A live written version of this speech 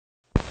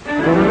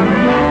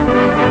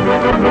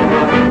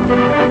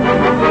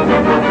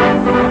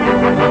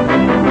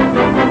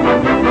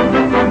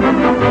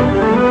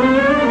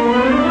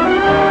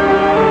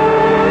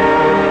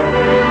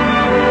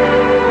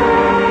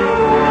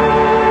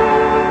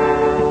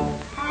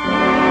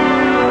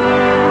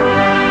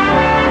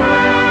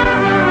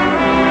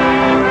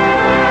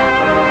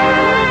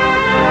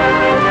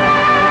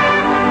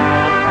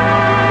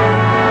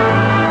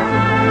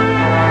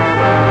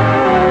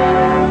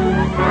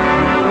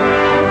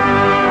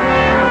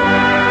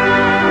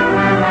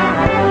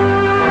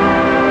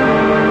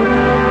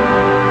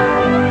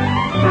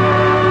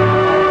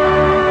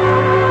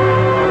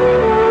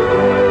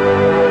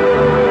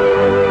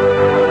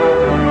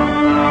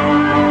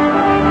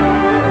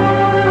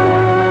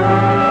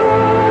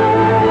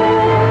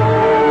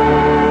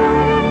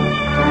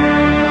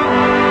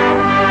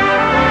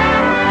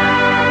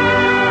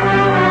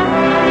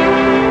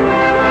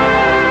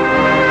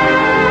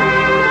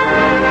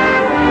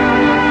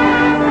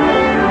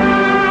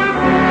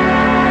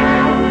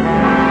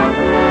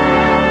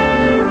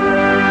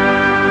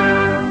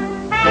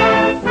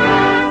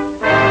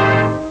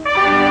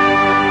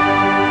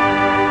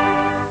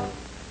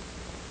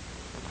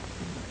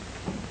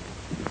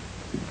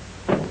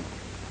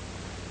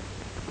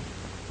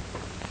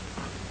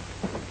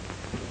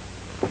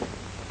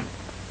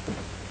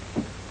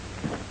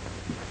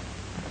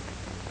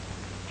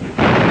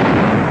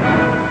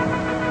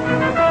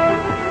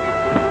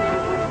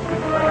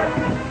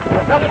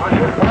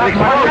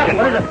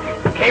coming. What is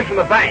it? It came from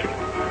the bank.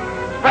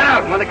 Spread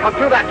out, and when they come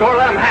through that door,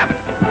 let them have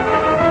it.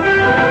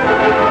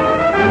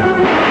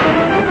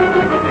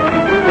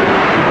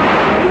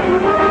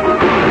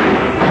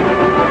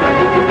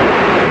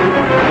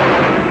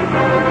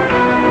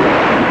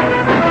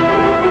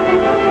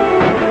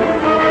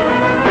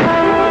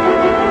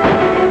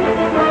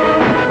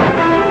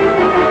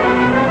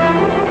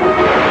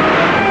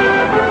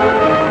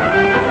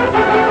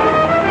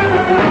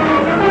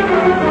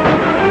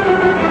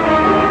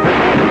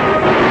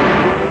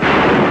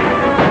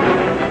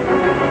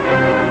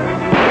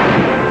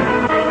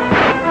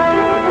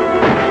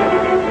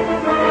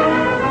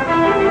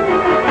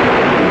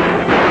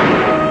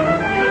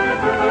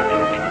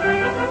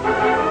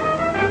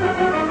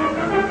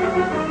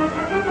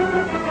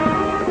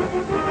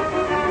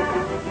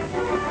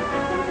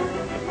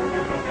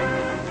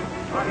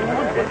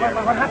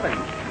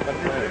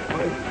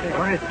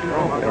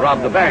 They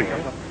robbed the bank.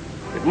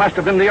 It must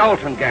have been the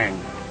Alton gang.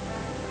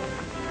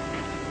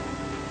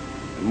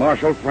 And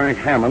Marshal Frank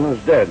Hammond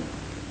is dead.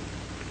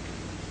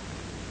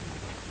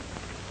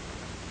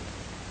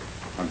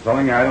 I'm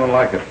telling you, I don't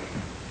like it.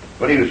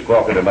 What are you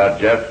squawking about,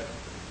 Jeff?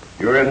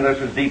 You're in this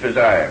as deep as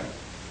I am.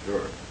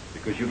 Sure.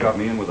 Because you got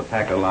me in with a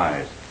pack of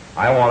lies.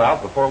 I want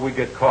out before we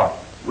get caught.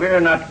 We're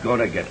not going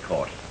to get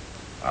caught.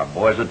 Our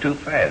boys are too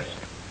fast.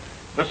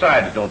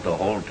 Besides, don't the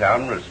whole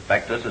town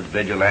respect us as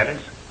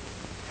vigilantes?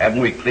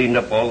 Haven't we cleaned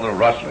up all the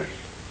rustlers?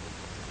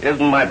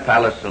 Isn't my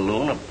palace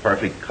saloon a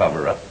perfect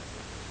cover-up?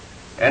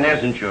 And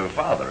isn't your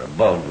father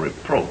above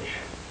reproach?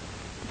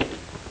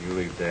 You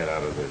leave Dad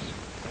out of this.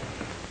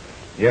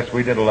 Yes,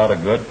 we did a lot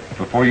of good.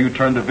 Before you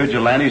turned the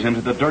vigilantes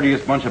into the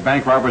dirtiest bunch of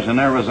bank robbers in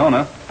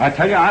Arizona, I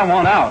tell you, I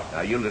want out.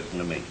 Now, you listen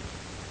to me.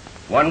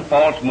 One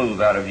false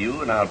move out of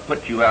you, and I'll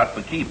put you out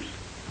for keeps.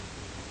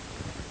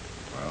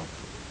 Well,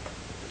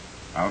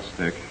 I'll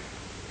stick.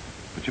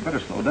 But you better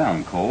slow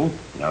down, Cole.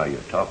 Now you're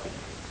talking.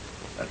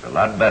 That's a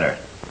lot better.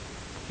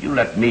 You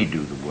let me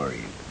do the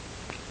worrying.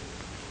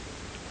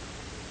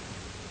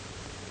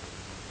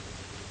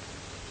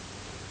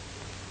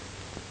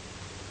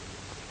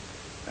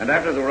 And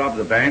after they robbed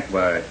the bank,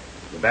 why,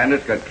 the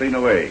bandits got clean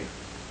away.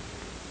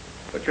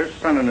 But your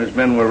son and his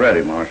men were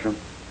ready, Marshal.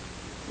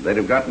 They'd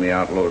have gotten the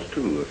outlaws,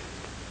 too, if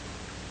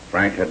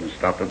Frank hadn't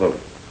stopped a bullet.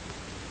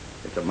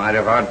 It's a mighty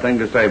hard thing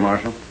to say,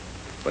 Marshal,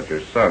 but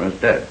your son is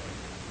dead.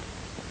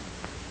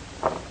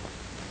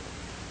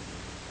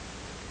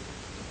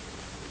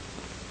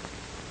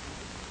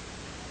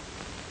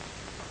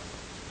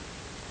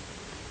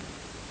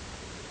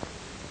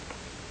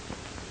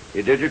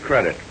 You did your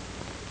credit.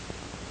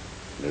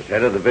 As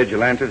head of the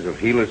vigilantes of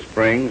Gila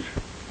Springs,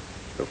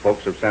 the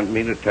folks have sent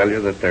me to tell you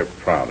that they're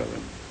proud of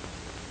him.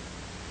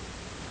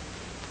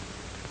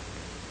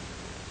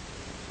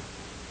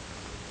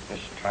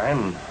 This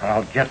time,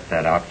 I'll get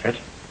that outfit.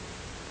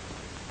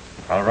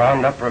 I'll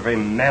round up every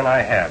man I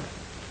have.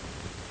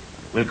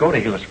 We'll go to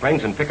Gila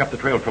Springs and pick up the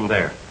trail from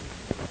there.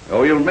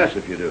 Oh, you'll miss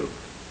if you do.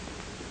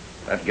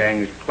 That gang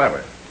is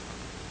clever.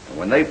 And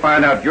when they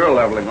find out you're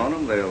leveling on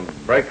them, they'll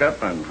break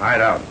up and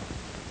hide out.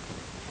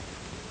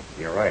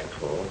 You're right,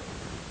 Cole.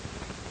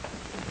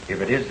 If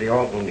it is the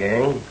Alton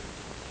gang,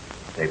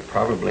 they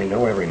probably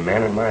know every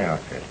man in my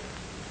outfit.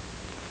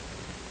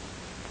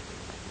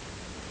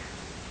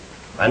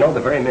 I know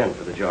the very men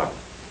for the job.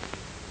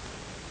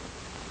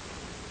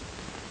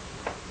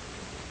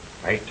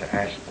 I hate to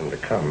ask them to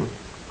come.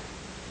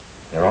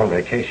 They're on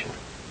vacation.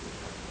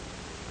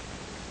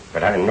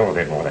 But I know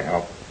they'd want to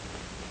help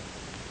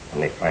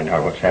when they find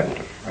out what's happened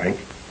to Frank.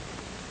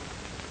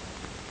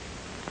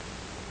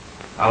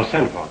 I'll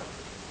send for them.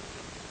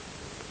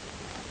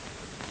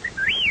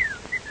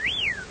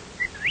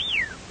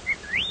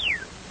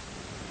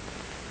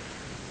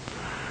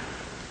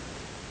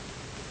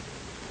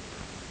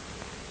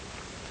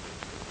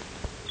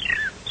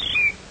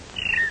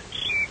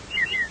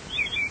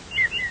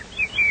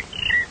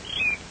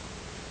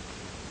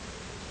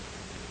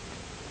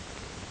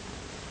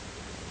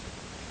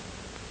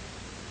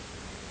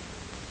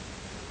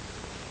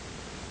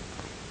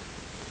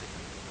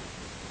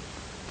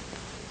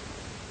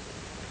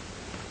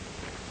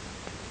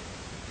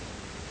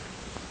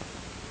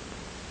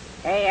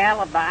 Hey,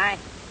 Alibi,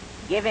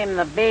 give him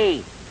the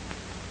B.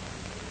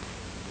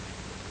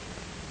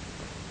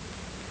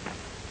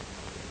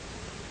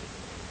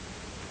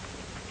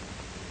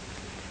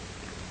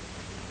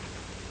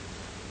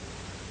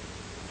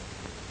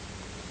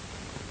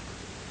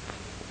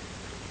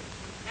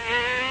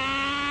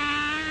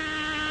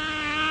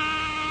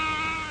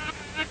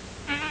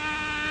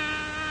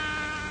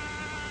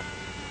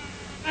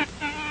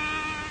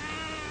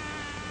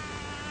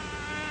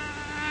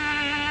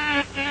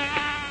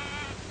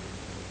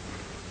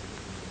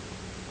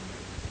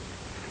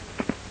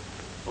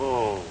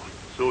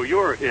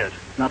 It.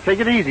 Now, take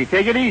it easy,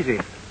 take it easy.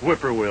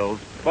 Whippoorwills,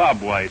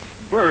 bobwhites,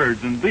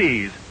 birds, and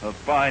bees. A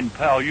fine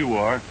pal you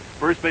are.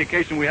 First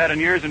vacation we had in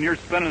years, and you're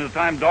spending the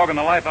time dogging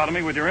the life out of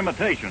me with your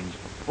imitations.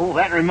 Oh,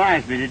 that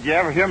reminds me. Did you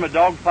ever hear my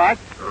dog fight?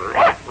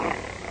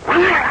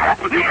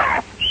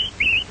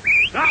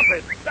 Stop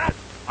it!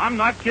 I'm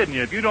not kidding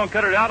you. If you don't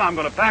cut it out, I'm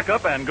going to pack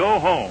up and go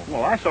home.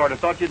 Well, I sort of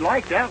thought you'd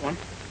like that one.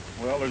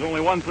 Well, there's only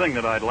one thing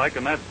that I'd like,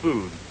 and that's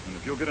food. And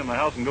if you'll get in the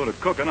house and go to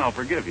cooking, I'll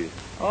forgive you.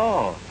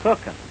 Oh,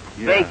 cooking.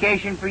 Yeah.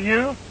 Vacation for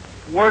you,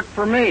 work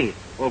for me.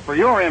 Well, for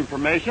your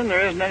information,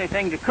 there isn't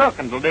anything to cook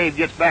until Dave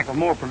gets back with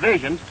more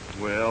provisions.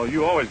 Well,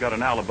 you always got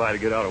an alibi to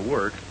get out of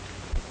work.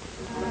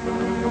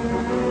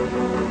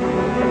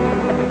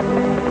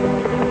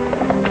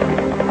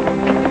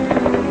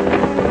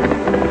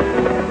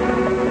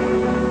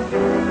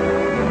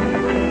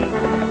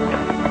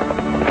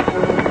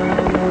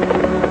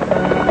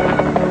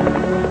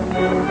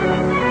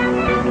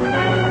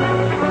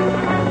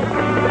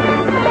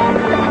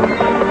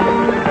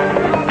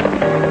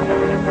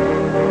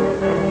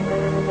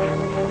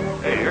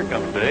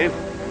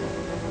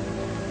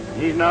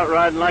 He's not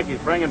riding like he's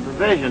bringing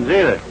provisions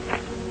either.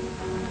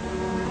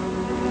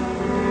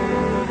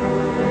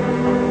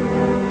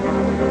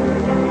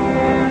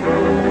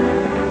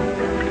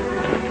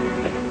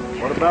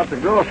 What about the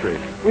groceries?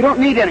 We don't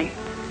need any.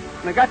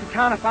 When I got to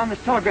town, I found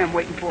this telegram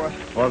waiting for us.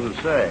 What does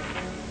it say?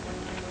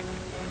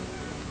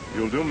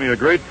 You'll do me a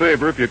great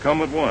favor if you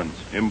come at once.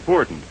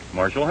 Important.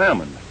 Marshal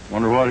Hammond.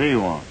 Wonder what he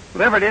wants.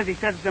 Whatever it is, he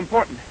says it's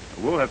important.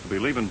 We'll have to be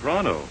leaving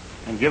pronto.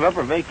 And give up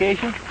our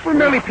vacation? We're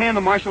merely paying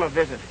the marshal a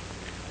visit.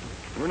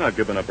 We're not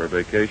giving up our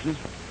vacations.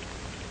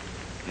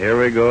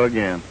 Here we go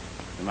again.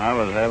 And I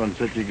was having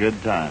such a good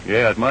time.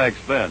 Yeah, at my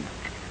expense.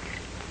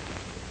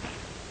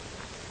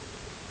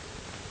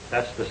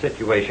 That's the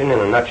situation in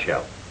a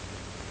nutshell.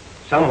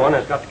 Someone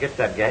has got to get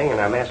that gang,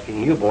 and I'm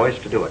asking you boys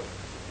to do it.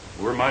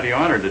 We're mighty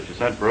honored that you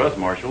sent for us,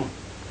 Marshal.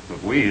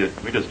 But we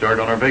just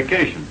started on our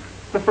vacation.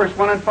 The first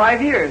one in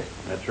 5 years.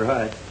 That's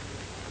right.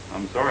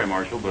 I'm sorry,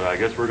 Marshal, but I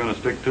guess we're going to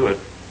stick to it.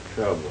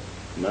 Trouble.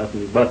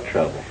 Nothing but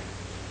trouble.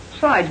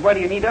 Besides, why do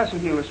you need us in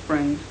Gila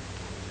Springs?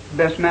 The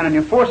best man in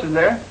your force is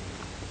there.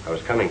 I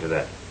was coming to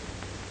that.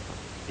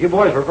 You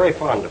boys were very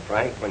fond of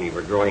Frank when you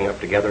were growing up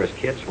together as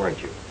kids,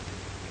 weren't you?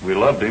 We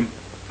loved him.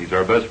 He's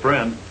our best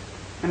friend.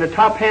 And the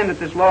top hand at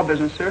this law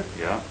business, sir.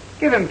 Yeah?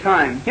 Give him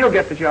time. He'll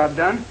get the job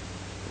done.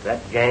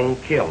 That gang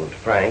killed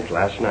Frank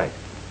last night.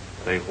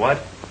 Say what?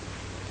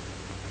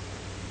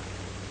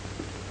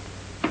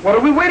 What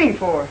are we waiting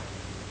for?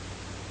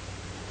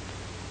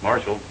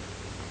 Marshal,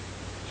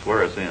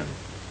 swear us in.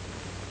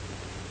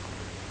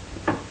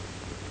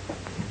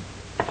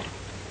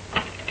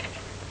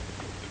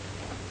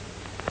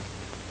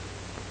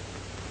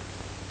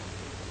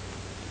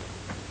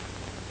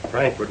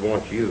 Frank would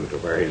want you to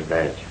wear his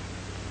badge.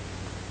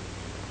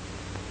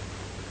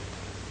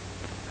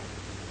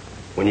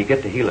 When you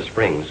get to Gila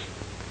Springs,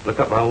 look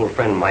up my old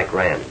friend Mike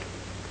Rand.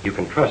 You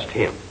can trust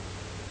him.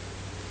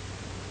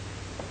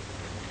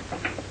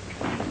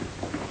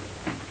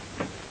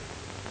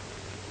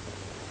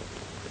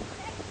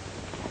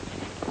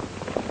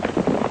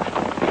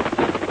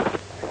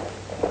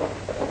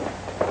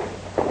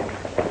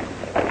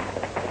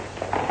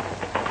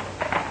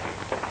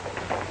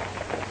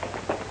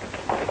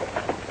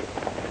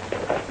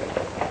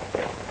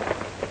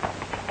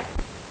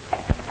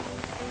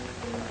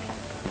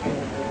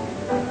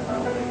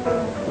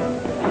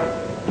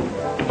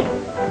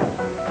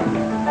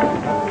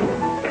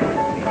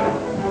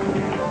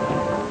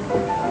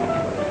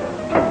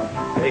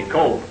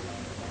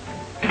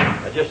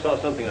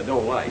 Something I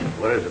don't like.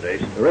 What is it,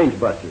 Ace? The range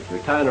busters. They're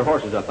tying their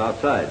horses up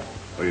outside.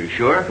 Are you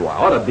sure? Well, I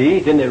ought to be.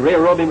 Didn't they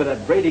railroad me with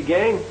that Brady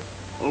gang?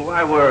 Well,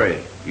 why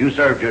worry? You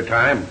served your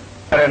time.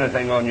 Got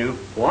anything on you?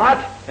 What?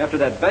 After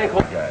that bank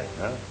hole... Guys,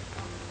 huh?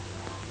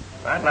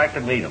 I'd like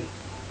to meet him.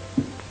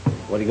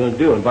 What are you going to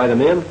do, invite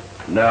them in?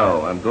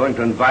 No, I'm going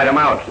to invite him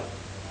out.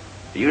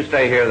 You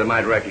stay here, they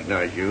might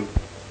recognize you.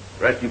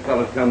 The rest of you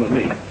fellas come with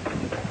me.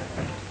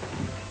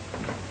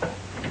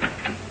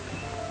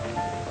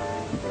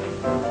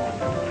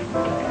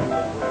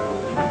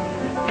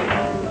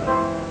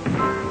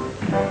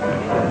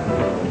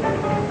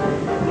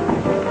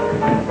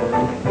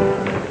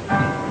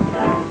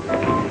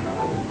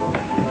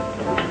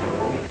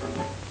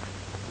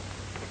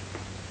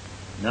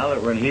 Now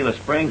that we're in Gila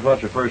Springs,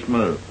 what's your first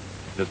move?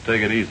 Just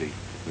take it easy.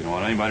 We don't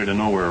want anybody to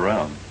know we're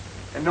around.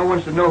 And no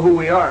one's to know who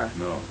we are.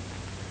 No.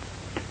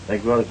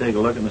 Think we ought to take a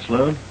look in the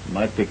saloon?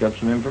 Might pick up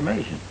some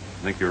information.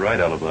 I think you're right,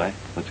 Alibi.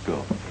 Let's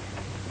go.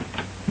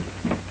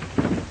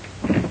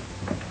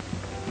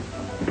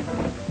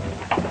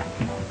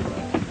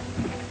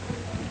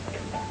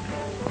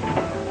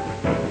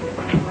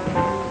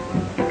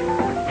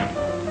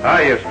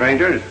 Hiya,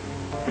 strangers.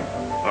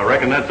 I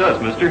reckon that's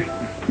us, mister.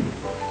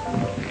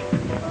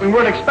 We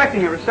weren't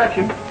expecting a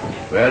reception.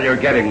 Well, you're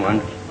getting one.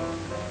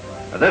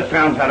 Now, this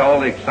town's had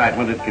all the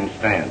excitement it can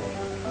stand.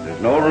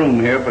 There's no room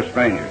here for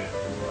strangers.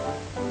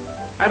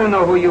 I don't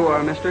know who you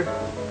are, mister,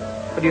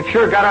 but you've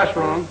sure got us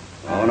wrong.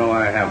 Oh, no,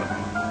 I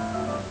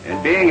haven't.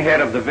 In being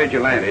head of the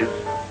vigilantes,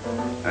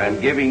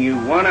 I'm giving you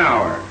 1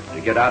 hour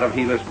to get out of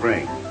Gila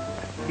Springs.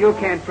 You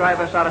can't drive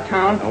us out of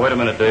town. Now, wait a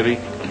minute, Davy.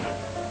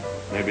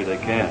 Maybe they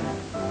can.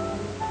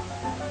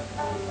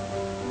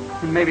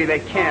 And maybe they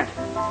can't.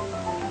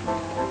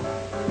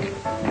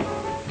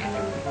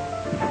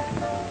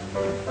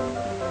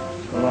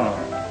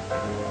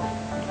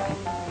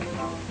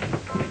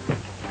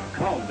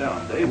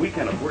 day, we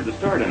can't afford to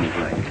start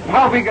anything.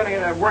 How are we going to get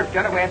that work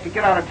done if we have to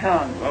get out of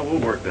town? Well,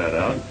 we'll work that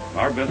out.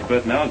 Our best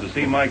bet now is to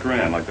see Mike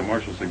Rand, like the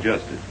Marshal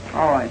suggested.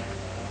 All right.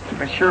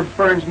 It sure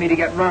burns me to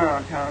get run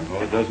out of town.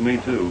 Well, it does me,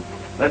 too.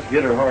 Let's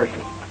get our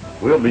horses.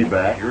 We'll be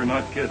back. You're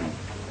not kidding.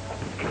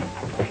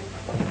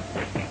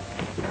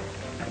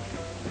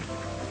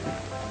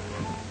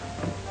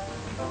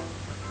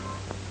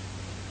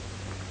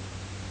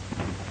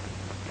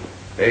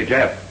 Hey,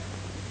 Jeff.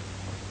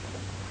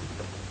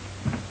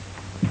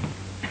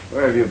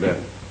 Where have you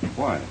been?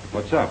 Why?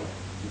 What's up?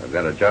 I've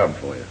got a job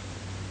for you.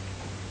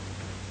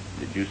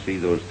 Did you see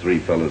those 3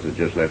 fellows that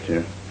just left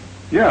here?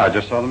 Yeah, I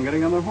just saw them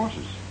getting on their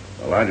horses.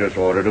 Well, I just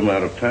ordered them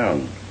out of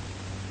town.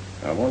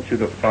 I want you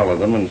to follow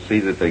them and see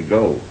that they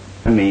go.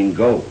 I mean,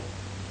 go.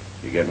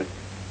 You get me?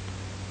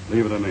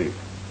 Leave it to me.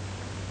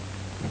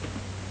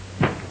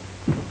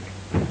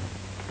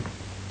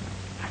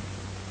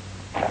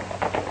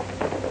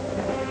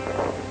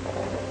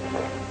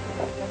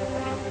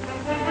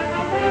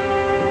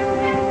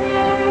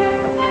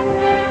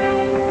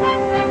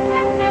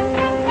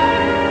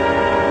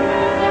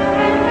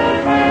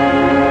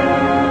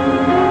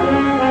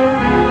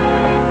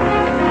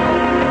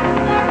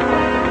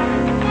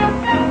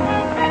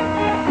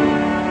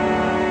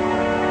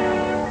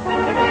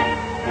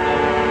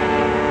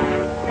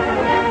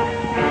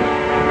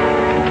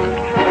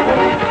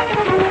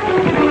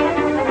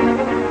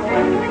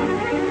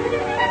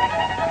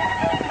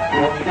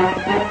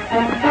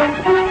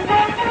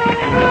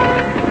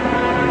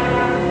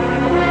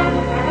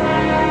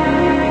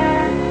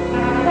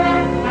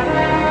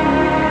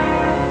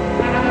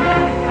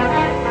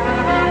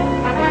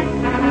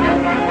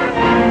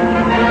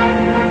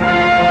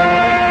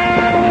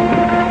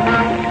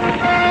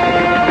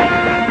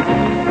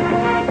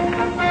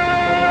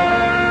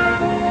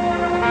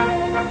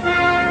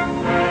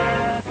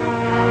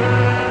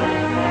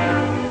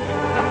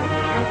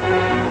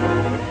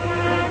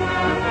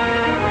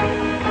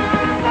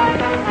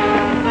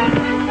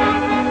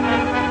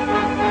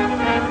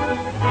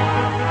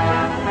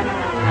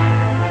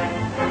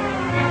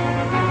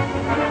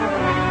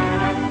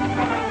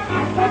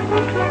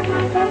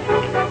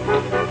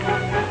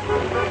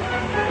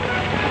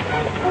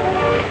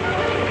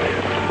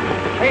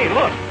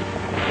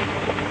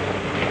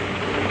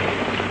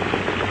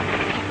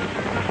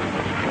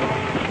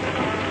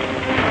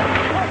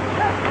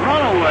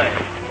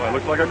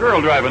 Like a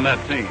girl driving that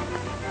team.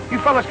 You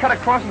fellas cut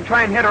across and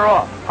try and head her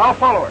off. I'll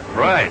follow her.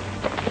 Right.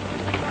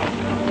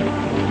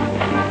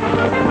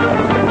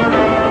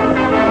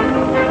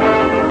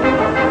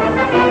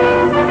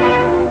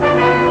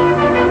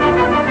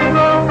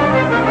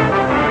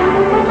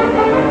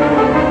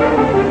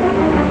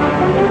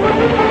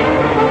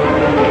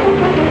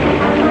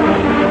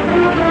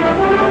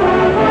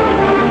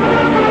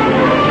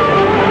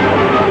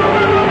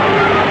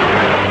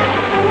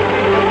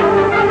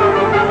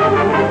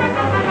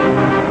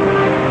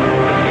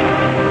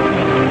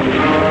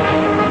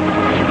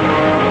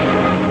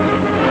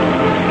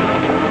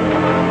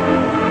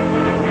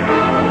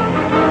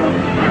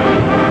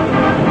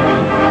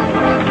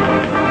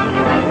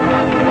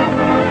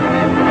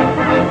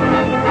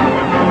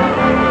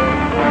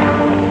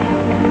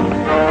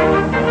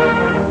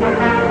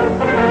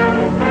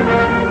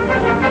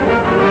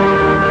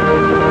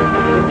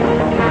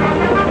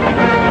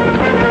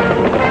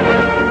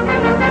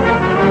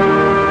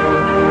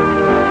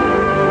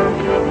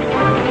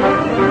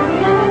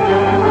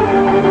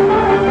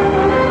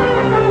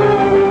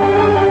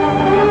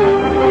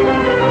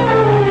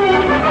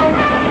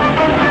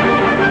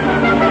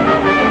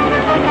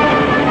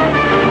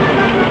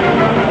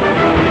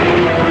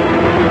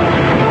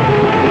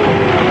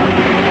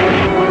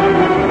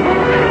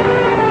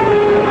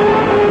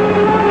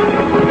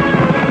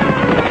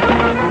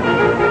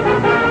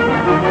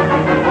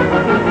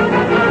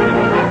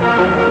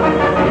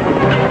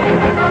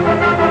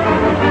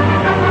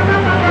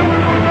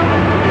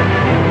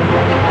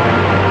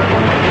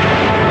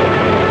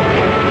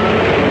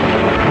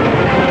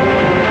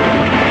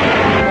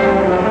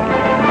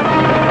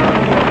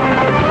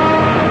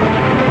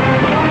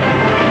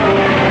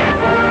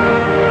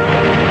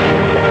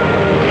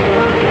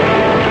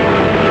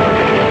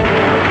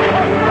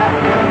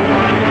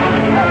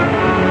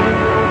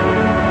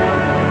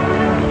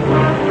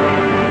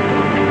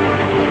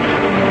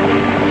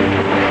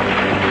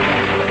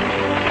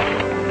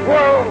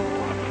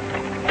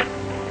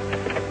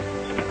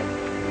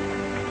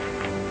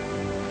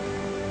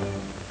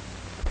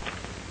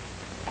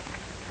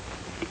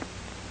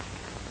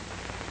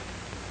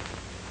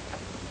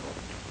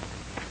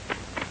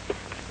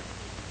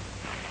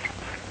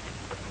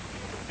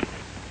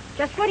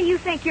 Just what do you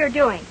think you're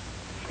doing?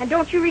 And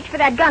don't you reach for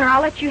that gun or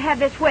I'll let you have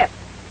this whip.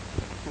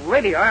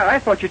 Lady, I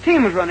thought your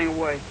team was running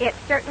away. It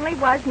certainly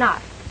was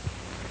not.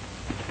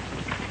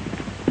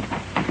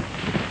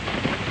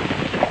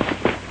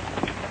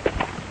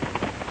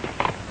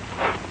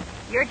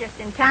 You're just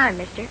in time,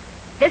 mister.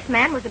 This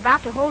man was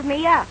about to hold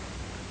me up.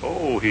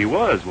 Oh, he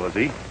was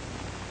he?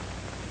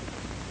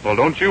 Well,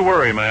 don't you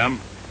worry,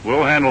 ma'am.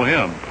 We'll handle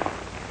him.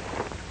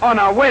 Oh,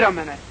 now, wait a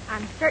minute.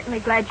 I'm certainly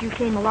glad you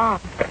came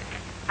along.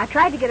 I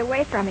tried to get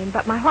away from him,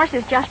 but my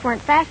horses just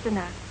weren't fast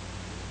enough.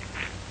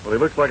 Well, he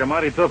looks like a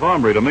mighty tough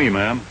hombre to me,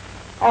 ma'am.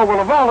 Oh, well,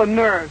 of all the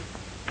nerve.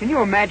 Can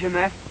you imagine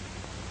that?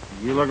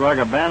 You look like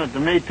a bandit to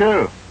me,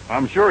 too.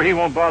 I'm sure he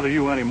won't bother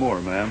you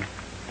anymore, ma'am.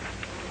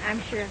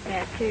 I'm sure of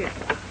that, too.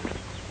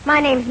 My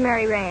name's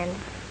Mary Rand,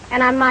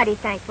 and I'm mighty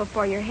thankful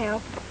for your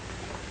help.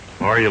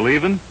 Are you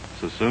leaving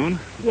so soon?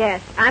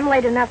 Yes, I'm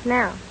late enough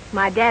now.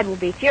 My dad will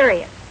be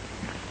furious.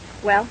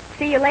 Well,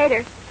 see you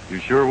later. You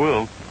sure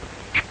will.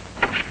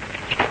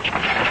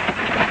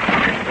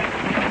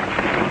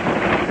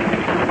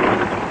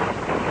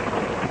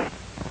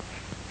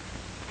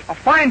 A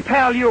fine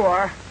pal you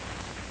are.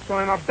 So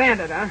I'm a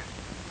bandit, huh?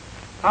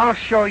 I'll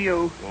show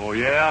you. Oh,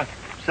 yeah?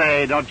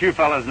 Say, don't you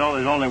fellas know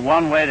there's only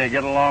one way to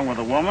get along with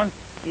a woman?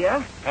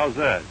 Yeah? How's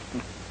that?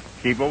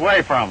 Keep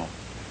away from them.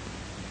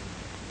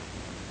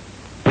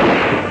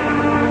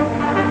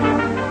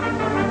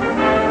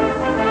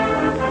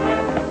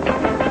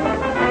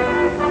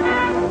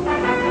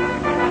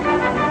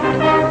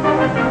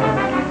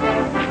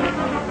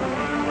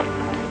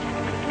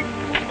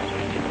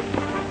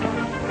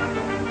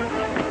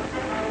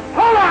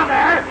 Hold on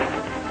there!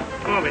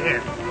 Come over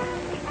here.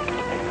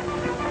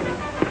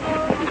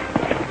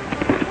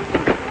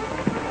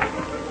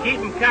 Keep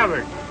them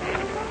covered.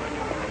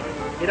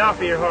 Get off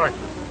of your horses.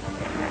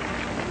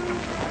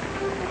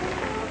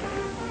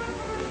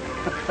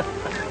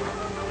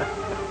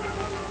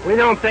 We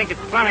don't think it's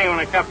funny when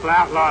a couple of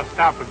outlaws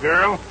stop a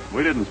girl.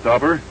 We didn't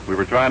stop her. We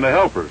were trying to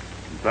help her.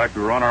 In fact,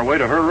 we were on our way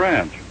to her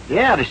ranch.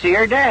 Yeah, to see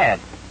her dad.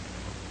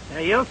 Now,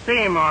 you'll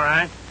see him, all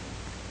right.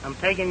 I'm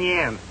taking you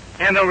in.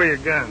 Hand over your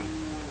gun.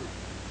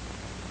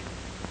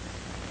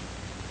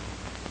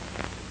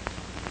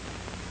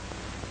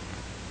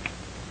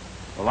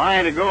 Well, I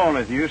ain't a-going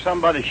with you.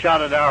 Somebody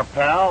shot at our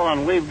pal,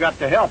 and we've got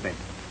to help him.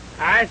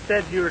 I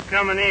said you were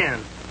coming in.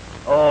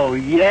 Oh,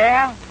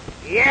 yeah?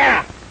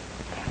 Yeah!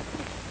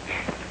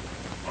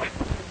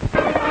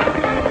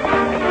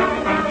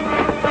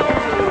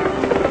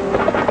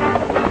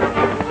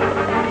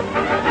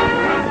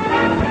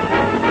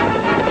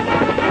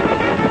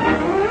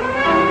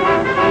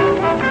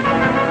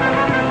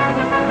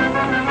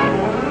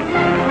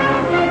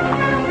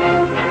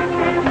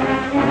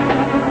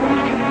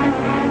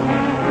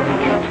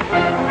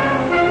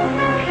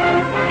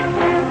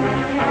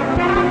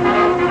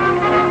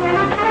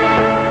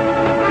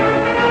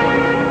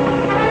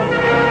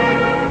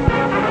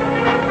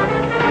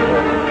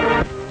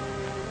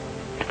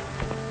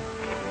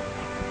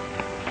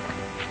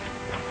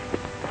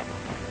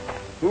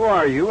 Who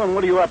are you, and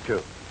what are you up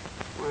to?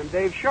 Well, I'm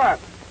Dave Sharpe.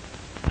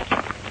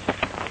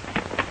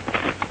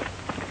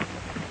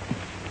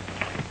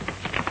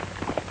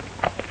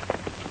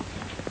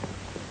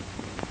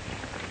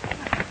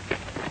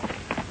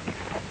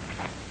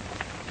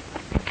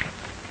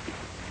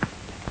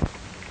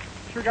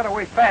 Sure got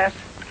away fast.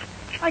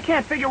 I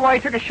can't figure why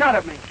he took a shot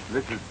at me.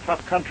 This is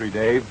tough country,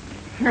 Dave.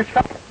 You're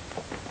tough.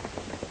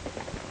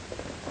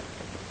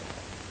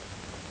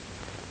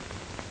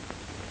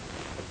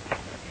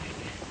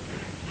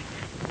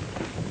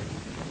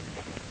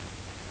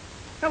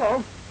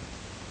 Hello.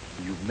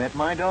 You've met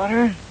my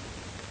daughter?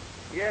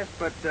 Yes,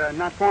 but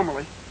not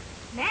formally.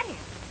 Met him?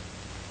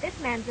 This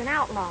man's an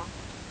outlaw.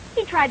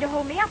 He tried to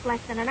hold me up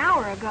less than an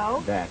hour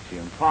ago. That's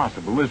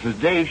impossible. This is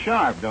Dave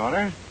Sharpe,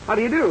 daughter. How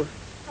do you do?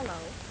 Hello.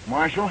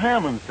 Marshal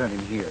Hammond sent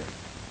him here.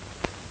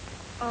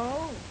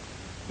 Oh.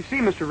 You see,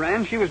 Mr.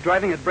 Rand, she was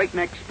driving at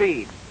breakneck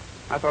speed.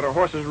 I thought her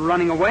horses were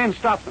running away and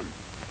stopped them.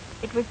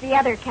 It was the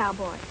other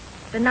cowboy,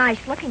 the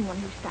nice-looking one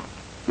who stopped.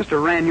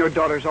 Mr. Rand, your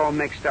daughter's all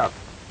mixed up.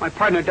 My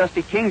partner,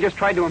 Dusty King, just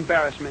tried to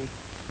embarrass me.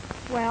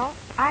 Well,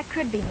 I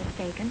could be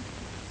mistaken.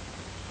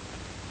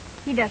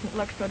 He doesn't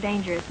look so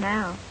dangerous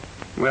now.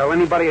 Well,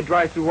 anybody who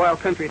drives through wild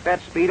country at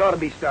that speed ought to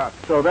be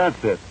stopped. So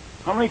that's it.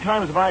 How many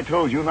times have I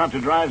told you not to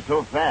drive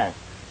so fast?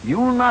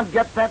 You'll not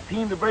get that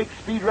team to break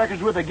speed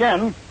records with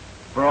again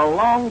for a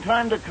long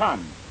time to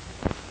come.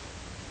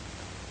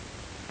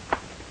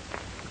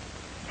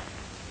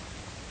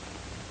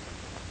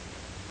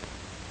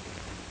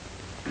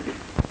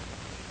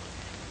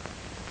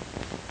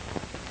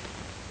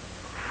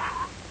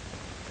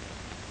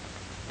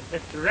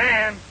 Mr.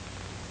 Rand,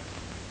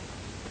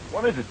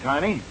 What is it,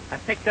 Tiny? I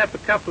picked up a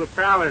couple of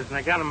prowlers and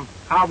I got them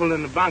hobbled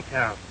in the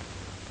bunkhouse.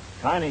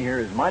 Tiny here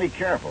is mighty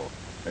careful.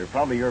 They're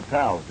probably your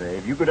pals,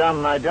 Dave. You go down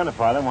and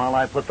identify them while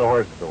I put the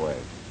horses away.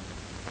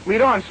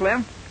 Lead on,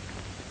 Slim.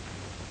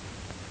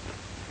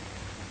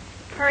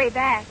 Hurry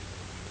back.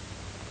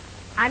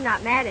 I'm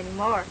not mad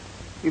anymore.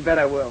 You bet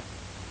I will.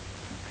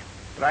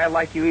 But I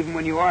like you even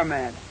when you are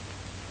mad.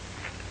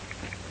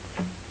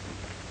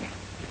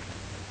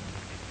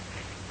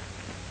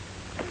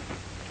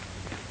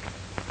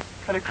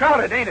 Kind of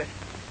crowded, ain't it?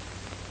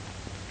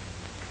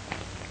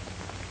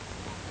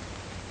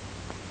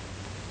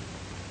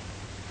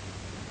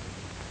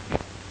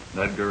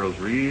 That girl's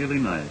really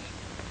nice.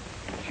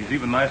 She's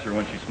even nicer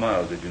when she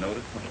smiles, did you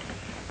notice?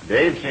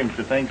 Dave seems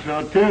to think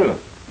so, too.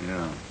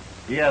 Yeah.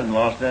 He hasn't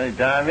lost any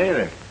time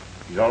either.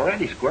 He's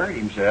already squared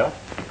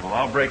himself. Well,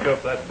 I'll break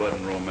up that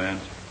budding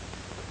romance.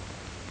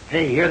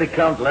 Hey, here they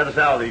come to let us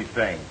out of these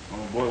things.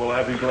 Oh, boy, will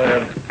I be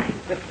glad.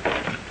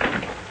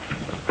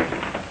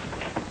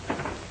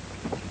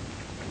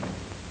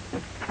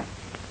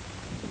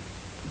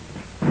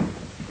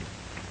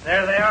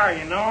 There they are,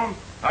 you know 'em?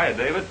 Hi,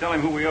 David. Tell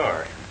him who we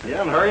are.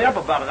 Yeah, and hurry up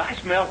about it. I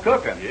smell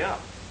cooking. Yeah.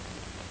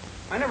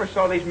 I never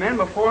saw these men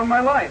before in my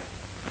life.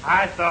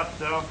 I thought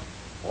so.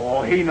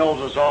 Oh, he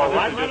knows us all Well,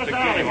 right. this Let is us just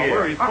a out of game. here.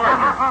 We're his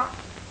partners.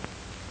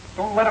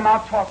 Don't let them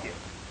out-talk you.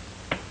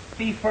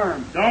 Be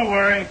firm. Don't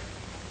worry.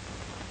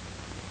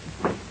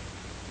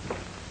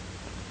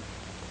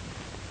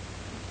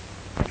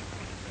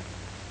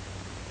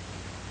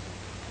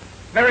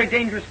 Very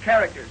dangerous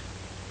characters.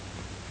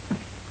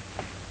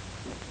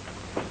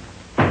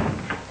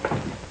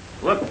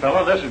 Look,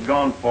 fella, this has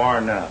gone far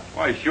enough.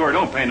 Why, sure,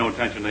 don't pay no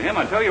attention to him.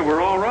 I tell you,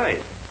 we're all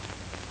right.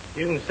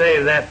 You can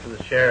save that for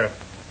the sheriff.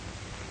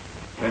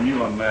 Can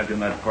you imagine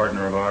that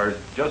partner of ours?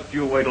 Just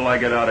you wait till I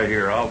get out of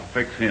here. I'll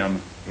fix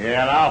him.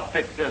 Yeah, and I'll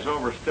fix this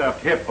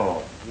overstuffed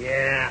hippo.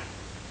 Yeah.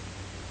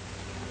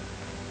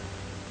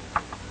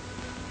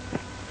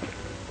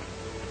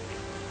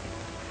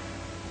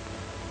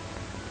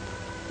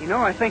 You know,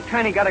 I think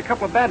Tiny got a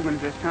couple of bad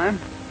ones this time.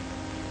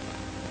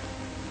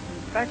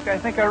 In fact, I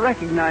think I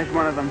recognized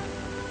one of them.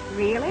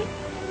 Really?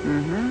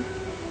 Mm-hmm.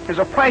 There's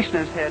a price in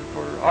his head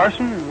for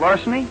arson and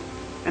larceny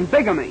and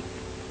bigamy.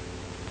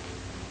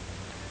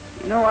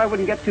 You know, I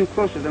wouldn't get too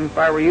close to them if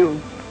I were you.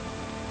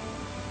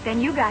 Then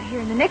you got here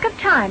in the nick of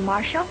time,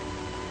 Marshal.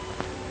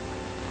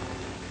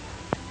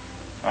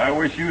 I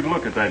wish you'd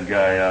look at that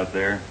guy out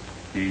there.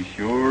 He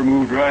sure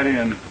moved right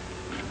in.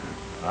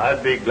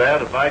 I'd be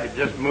glad if I could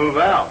just move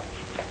out.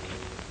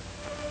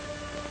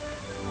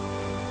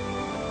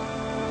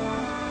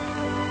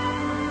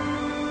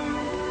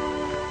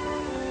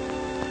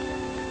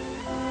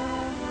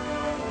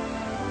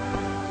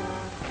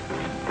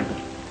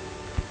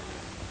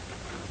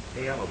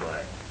 Hey,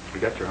 Alibi, you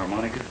got your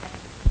harmonica?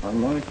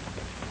 Harmonica?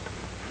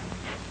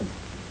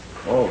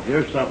 Oh,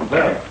 here's something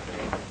better.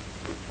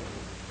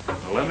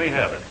 Well, let me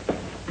have it.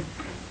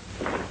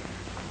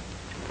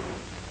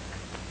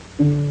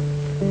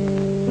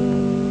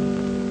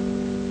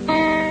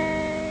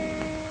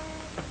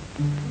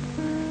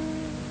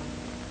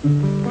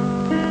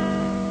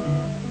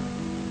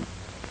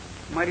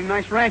 Mighty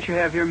nice ranch you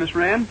have here, Miss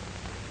Rand.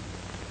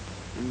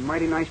 And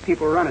mighty nice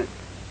people run it.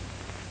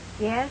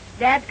 Yes,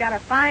 Dad's got a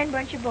fine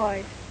bunch of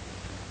boys.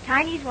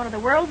 Tiny's one of the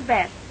world's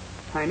best.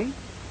 Tiny?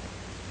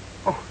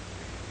 Oh,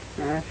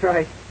 that's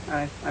right.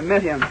 I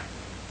met him.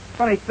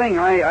 Funny thing,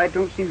 I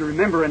don't seem to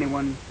remember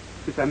anyone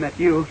since I met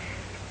you.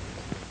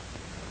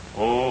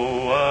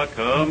 Oh, I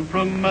come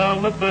from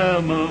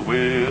Alabama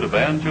with a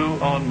banjo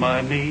on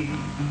my knee.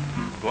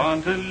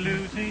 Gone to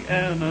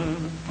Louisiana,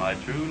 my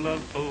true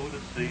love for to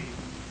see.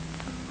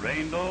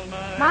 Rained all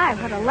night. My,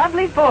 what a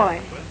lovely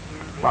voice.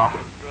 Wow.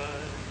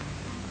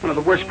 One of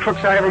the worst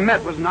crooks I ever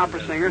met was an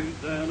opera singer.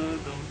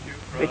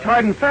 They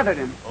tarred and feathered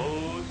him.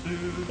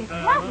 It's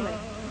lovely.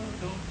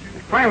 They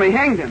finally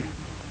hanged him.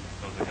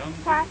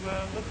 What?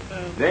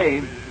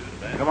 Dave,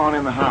 come on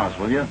in the house,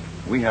 will you?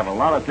 We have a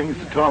lot of things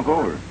to talk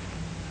over.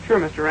 Sure,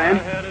 Mr. Rand.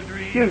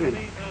 Excuse me.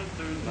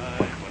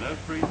 When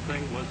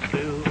everything was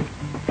still,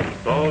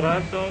 thought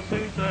I saw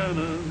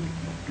Susanna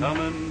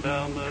coming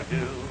down the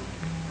hill.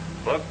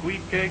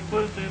 Buckwheat cake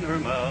was in her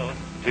mouth,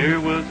 tear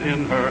was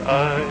in her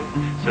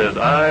eye. Says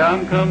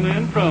I'm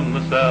coming from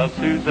the south,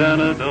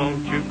 Susanna,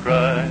 don't you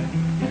cry.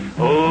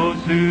 Oh,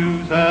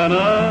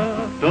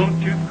 Susanna,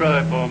 don't you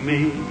cry for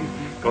me,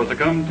 'cause I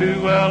come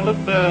to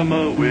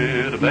Alabama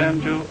with a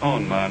banjo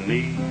on my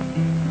knee.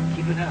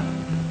 Keep it up.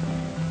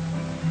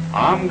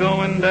 I'm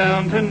going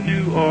down to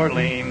New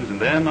Orleans, and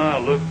then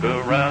I'll look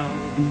around.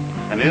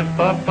 And if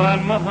I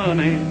find my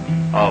honey,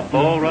 I'll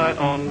fall right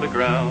on the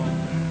ground.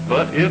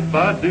 But if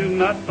I do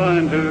not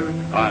find her,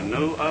 I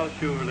know I'll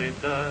surely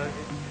die.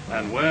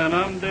 And when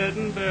I'm dead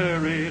and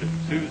buried,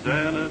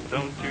 Susanna,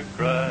 don't you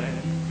cry.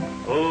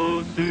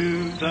 Oh,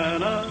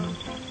 Susanna,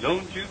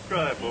 don't you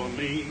cry for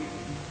me,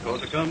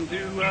 'cause I come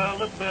to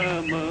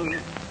Alabama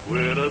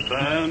with a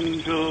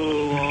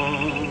banjo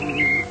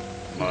on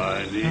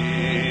my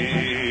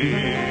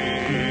knee.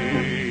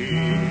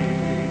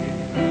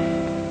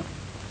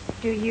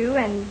 Do you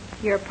and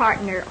your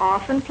partner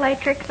often play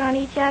tricks on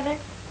each other?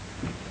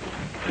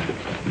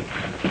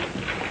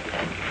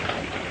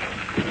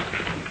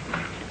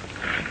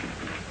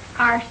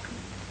 Arson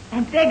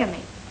and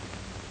bigamy.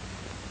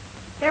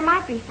 There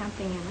might be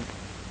something in it.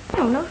 I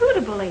don't know who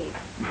to believe.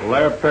 Well,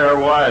 they're a pair of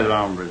wise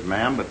hombres,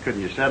 ma'am, but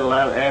couldn't you settle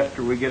that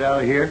after we get out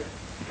of here?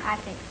 I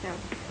think so.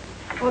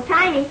 Well,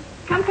 Tiny,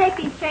 come take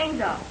these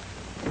chains off.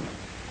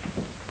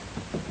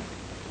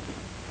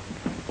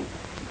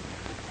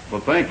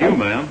 Well, thank you,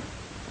 ma'am.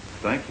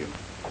 Thank you.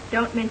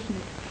 Don't mention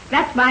it.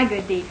 That's my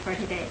good deed for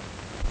today.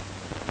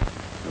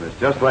 And it's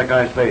just like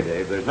I say,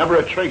 Dave. There's never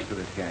a trace of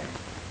this gang.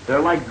 They're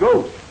like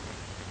ghosts.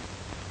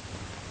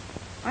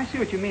 I see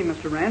what you mean,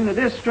 Mr. Rand. It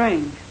is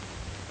strange.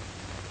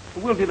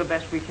 But we'll do the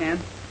best we can.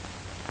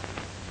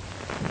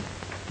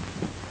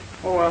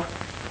 Oh,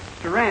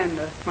 Mr. Rand,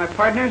 my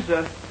partners,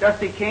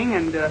 Dusty King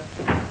and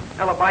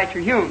Alibi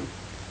Terhune.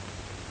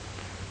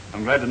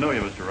 I'm glad to know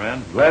you, Mr.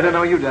 Rand. Glad to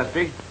know you,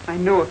 Dusty. I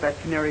knew if that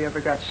canary ever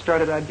got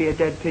started, I'd be a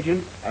dead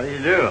pigeon. How do you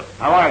do?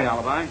 How are you,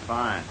 Alibi?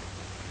 Fine.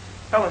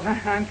 Fellas,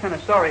 I'm kind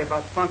of sorry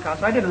about the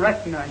bunkhouse. I didn't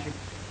recognize you.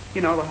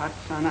 You know, the hot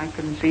sun, I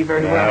couldn't see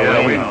very well.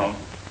 Yeah, we know.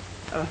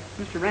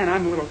 Mr. Rand,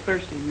 I'm a little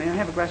thirsty. May I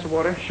have a glass of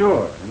water?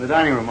 Sure. In the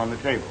dining room on the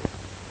table.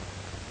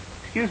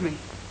 Excuse me.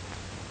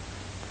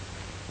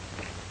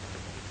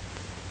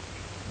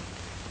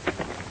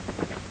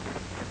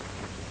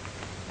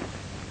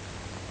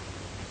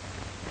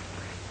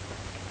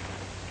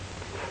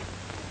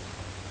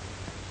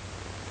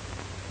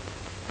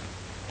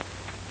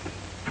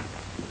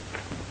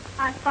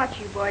 I thought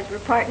you boys were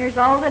partners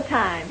all the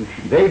time.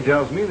 Dave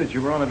tells me that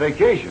you were on a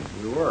vacation.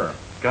 We were.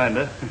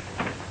 Kinda.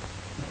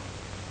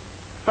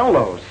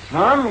 Hello,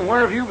 son.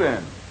 Where have you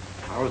been?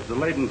 I was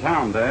delayed in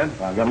town, Dad.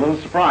 I've got a little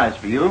surprise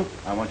for you.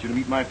 I want you to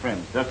meet my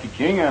friends, Dusty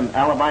King and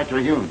Alibi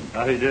Terhune.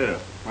 How do you do?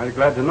 Mighty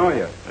glad to know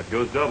you. That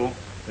goes double.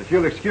 If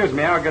you'll excuse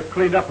me, I'll get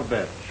cleaned up a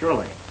bit.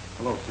 Surely.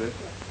 Hello, sis.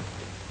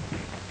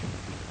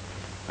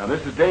 Now,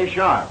 this is Dave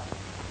Sharpe.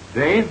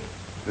 Dave,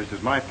 this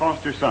is my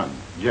foster son,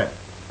 Jeff.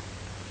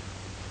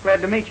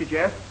 Glad to meet you,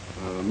 Jeff.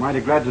 Mighty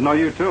glad to know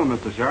you, too,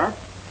 Mr. Sharpe.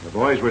 The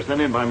boys were sent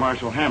in by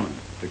Marshal Hammond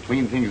to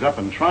clean things up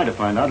and try to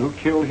find out who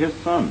killed his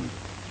son.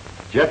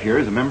 Jeff here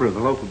is a member of the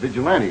local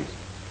vigilantes.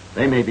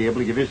 They may be able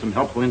to give you some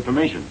helpful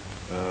information.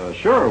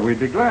 Sure, we'd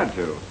be glad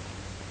to.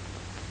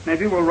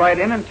 Maybe we'll ride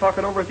in and talk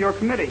it over with your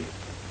committee.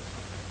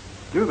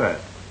 Do that.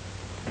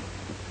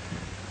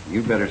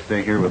 You better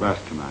stay here with us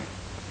tonight.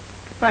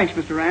 Thanks,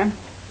 Mr. Rand.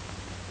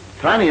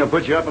 Tiny will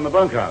put you up in the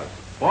bunkhouse.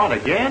 What,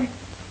 again?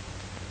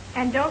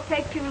 And don't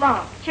take too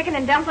long. Chicken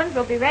and dumplings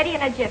will be ready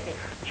in a jiffy.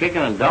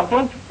 Chicken and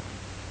dumplings?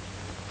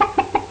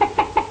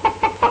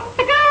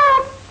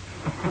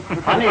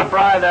 Honey,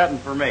 fry that one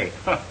for me.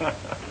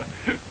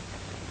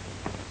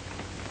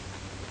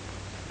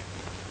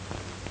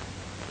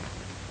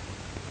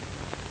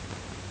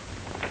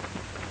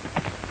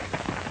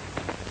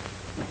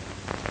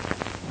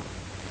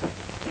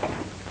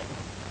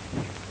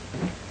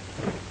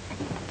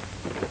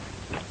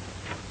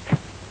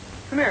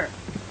 Come here.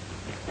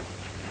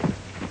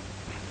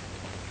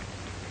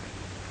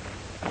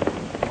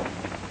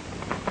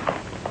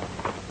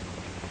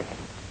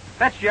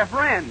 That's Jeff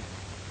Rand.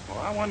 Well,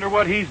 I wonder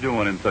what he's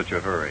doing in such a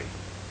hurry.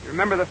 You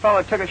remember the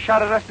fellow that took a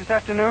shot at us this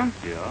afternoon?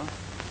 Yeah?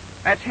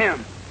 That's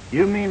him.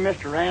 You mean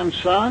Mr. Rand's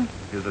son?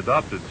 His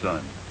adopted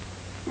son.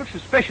 Looks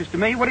suspicious to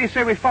me. What do you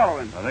say we follow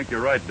him? I think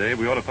you're right, Dave.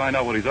 We ought to find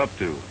out what he's up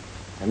to.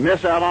 And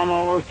miss out on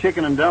all those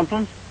chicken and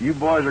dumplings? You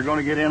boys are going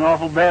to get in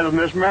awful bad with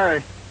Miss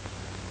Mary.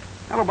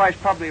 Alibi's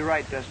probably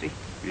right, Dusty.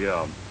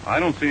 Yeah. I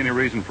don't see any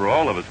reason for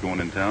all of us going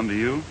in town, do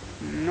you?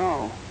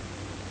 No.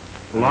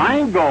 Well, I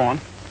ain't going.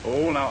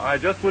 Oh, now, I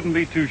just wouldn't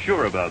be too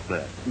sure about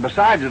that.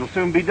 Besides, it'll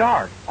soon be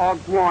dark. Oh,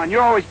 go on.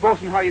 You're always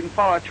boasting how you can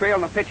follow a trail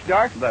in the pitch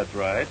dark. That's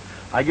right.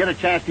 I get a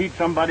chance to eat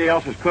somebody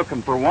else's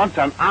cooking for once,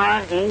 and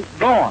I ain't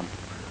going.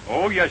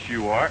 Oh, yes,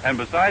 you are. And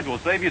besides, we'll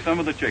save you some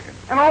of the chicken.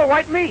 And all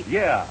white meat.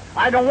 Yeah.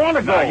 I don't want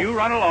to go. Now, you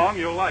run along.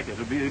 You'll like it.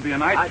 It'll be a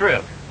nice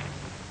trip.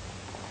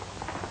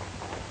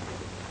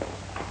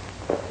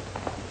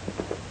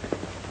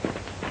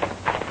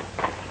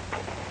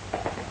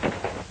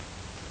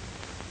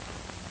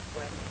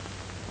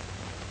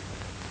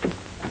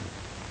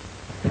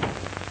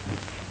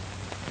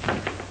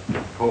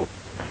 Oh,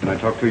 can I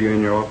talk to you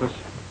in your office?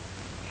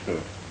 Sure.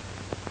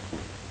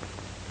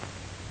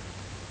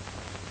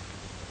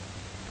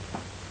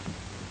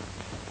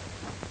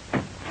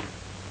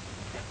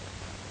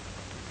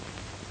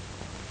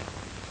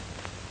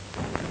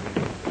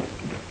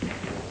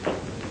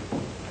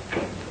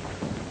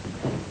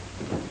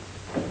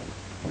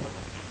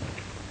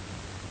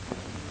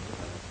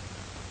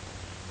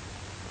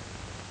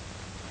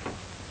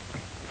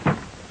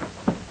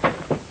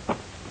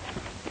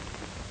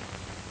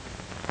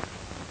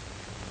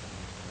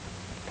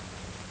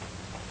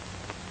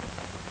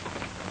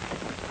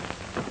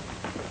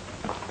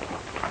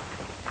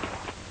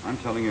 I'm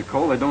telling you,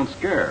 Cole, they don't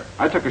scare.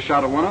 I took a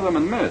shot at one of them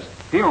and missed.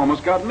 He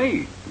almost got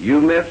me. You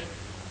missed?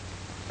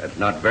 That's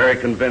not very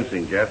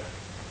convincing, Jeff.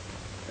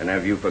 And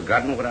have you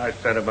forgotten what I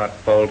said about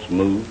false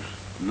moves?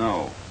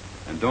 No.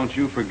 And don't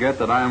you forget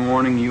that I am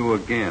warning you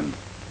again.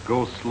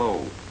 Go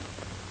slow.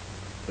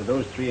 For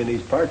those three in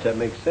these parts, that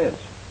makes sense.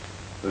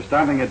 They're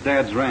stopping at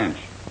Dad's ranch.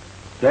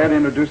 Dad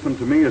introduced them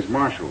to me as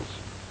marshals.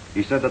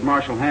 He said that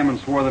Marshal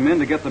Hammond swore them in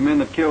to get the men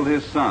that killed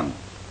his son.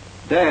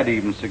 Dad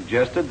even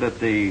suggested that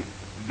the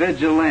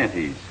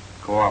vigilantes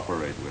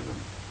cooperate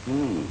with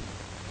him.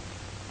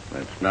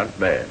 That's not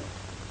bad.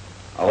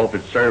 I hope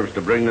it serves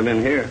to bring them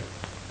in here.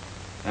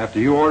 After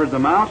you ordered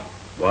them out?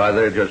 Why,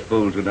 they're just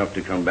fools enough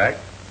to come back.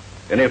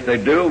 And if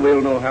they do,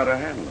 we'll know how to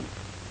handle them.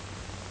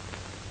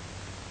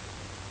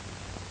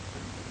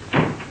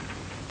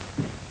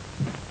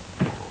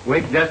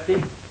 Wake,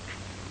 Dusty.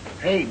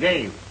 Hey,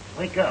 Dave,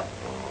 wake up.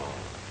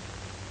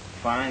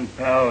 Fine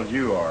pals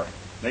you are.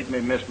 Make me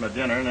miss my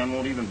dinner and then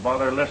won't even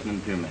bother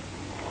listening to me.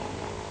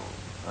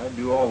 I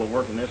do all the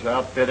work in this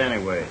outfit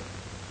anyway.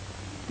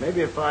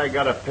 Maybe if I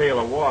got a pail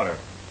of water.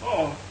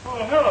 Oh,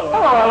 hello.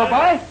 Hello,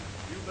 Alibi.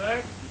 You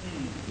back?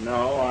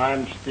 No,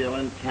 I'm still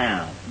in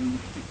town.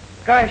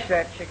 Gosh,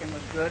 that chicken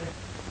was good.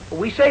 Well,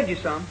 we saved you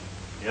some.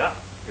 Yeah,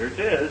 here it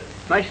is.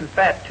 Nice and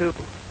fat, too.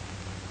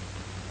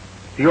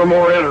 If you're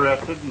more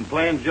interested in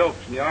playing jokes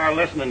than you are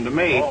listening to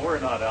me. Oh, we're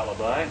not,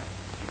 Alibi. Did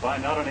you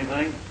find out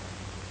anything?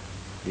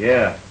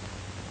 Yeah.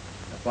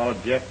 I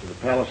followed Jeff to the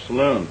Palace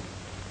Saloon.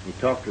 He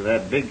talked to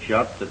that big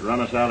shot that run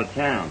us out of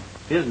town.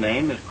 His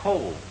name is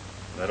Cole.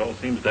 That all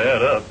seems to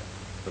add up,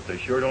 but they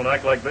sure don't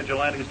act like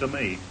vigilantes to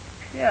me.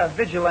 Yeah,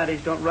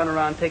 vigilantes don't run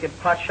around taking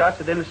pot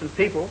shots at innocent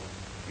people.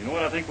 You know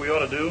what I think we ought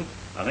to do?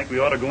 I think we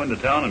ought to go into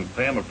town and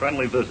pay them a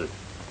friendly visit.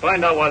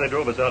 Find out why they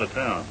drove us out of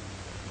town.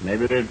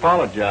 Maybe they'd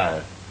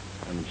apologize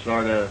and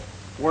sort of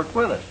work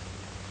with us.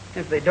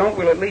 If they don't,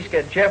 we'll at least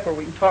get Jeff where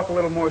we can talk a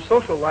little more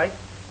social-like.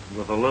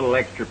 With a little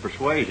extra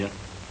persuasion.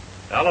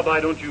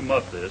 Alibi, don't you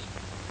muff this.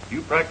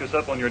 You practice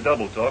up on your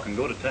double talk and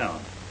go to town.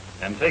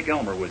 And take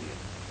Elmer with you.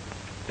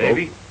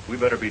 Davy, we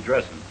better be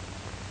dressing.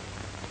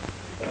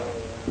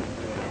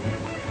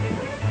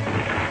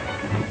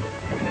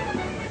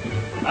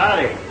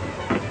 Howdy.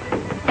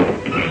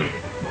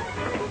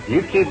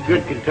 You keep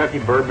good Kentucky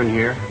bourbon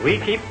here? We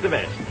keep the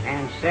best.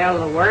 And sell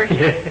the worst?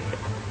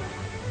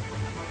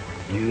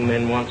 You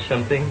men want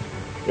something?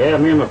 Yeah,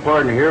 me and my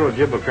partner here will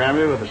jibble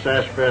crammy with the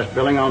sassafras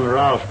billing on the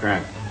Rouse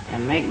crank.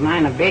 And make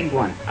mine a big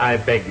one. I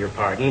beg your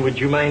pardon. Would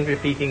you mind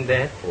repeating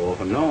that? Oh,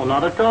 no,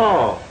 not at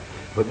all.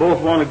 We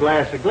both want a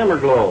glass of Glimmer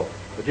Glow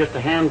with just a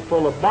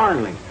handful of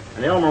Barnley.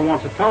 And Elmer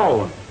wants a tall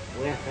one.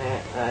 With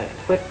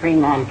whipped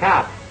cream on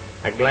top.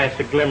 A glass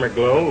of Glimmer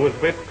Glow with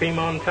whipped cream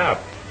on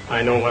top.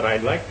 I know what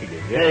I'd like to give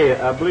you. Hey,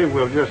 I believe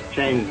we'll just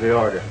change the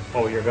order.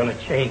 Oh, you're going to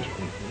change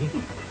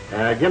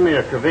it. Give me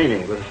a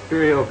Cravini with a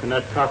Spirio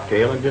Nut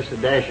cocktail and just a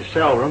dash of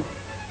celery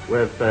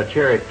with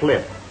cherry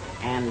flip.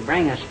 And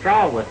bring a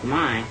straw with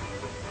mine.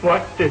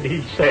 What did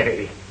he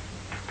say?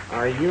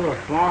 Are you a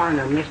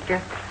foreigner,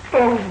 mister?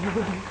 Oh.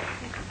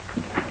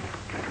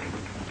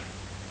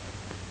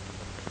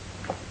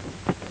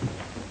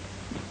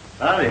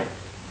 Howdy.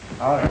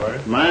 Howdy,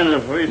 buddy. Mind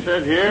if we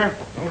sit here?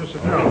 Oh,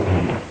 sit down.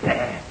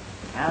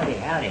 Howdy,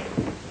 howdy.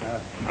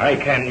 I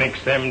can't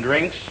mix them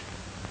drinks.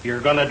 You're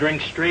going to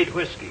drink straight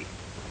whiskey.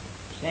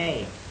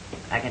 Say,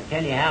 I can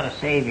tell you how to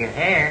save your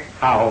hair.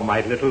 How,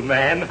 my little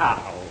man,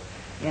 how?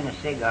 In a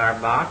cigar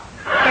box.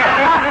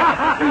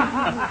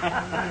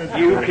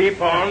 You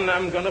keep on,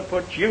 I'm going to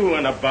put you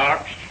in a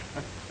box.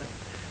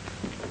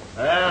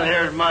 Well,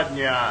 here's mud in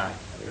your eye.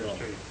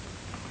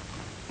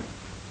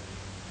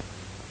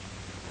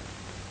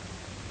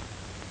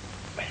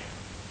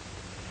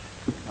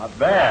 Not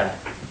bad.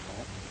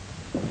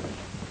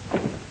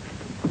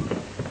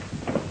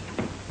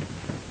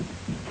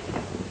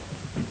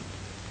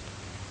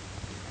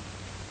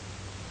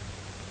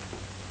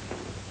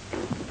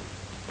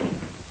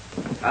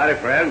 Howdy,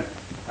 friend.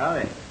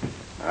 Howdy.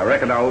 I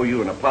reckon I owe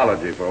you an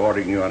apology for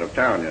ordering you out of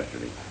town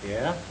yesterday.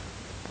 Yeah?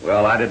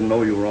 Well, I didn't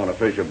know you were on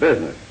official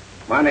business.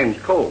 My name's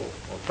Cole.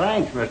 Well,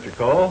 thanks, Mr.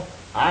 Cole.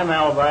 I'm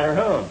Alibi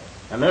Terhune,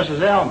 and this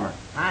is Elmer.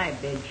 Hi,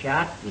 big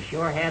shot. You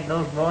sure had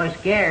those boys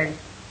scared.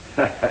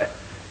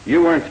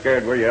 You weren't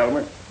scared, were you,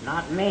 Elmer?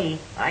 Not me.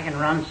 I can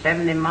run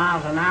 70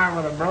 miles an hour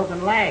with a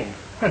broken leg.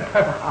 But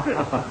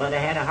I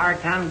had a hard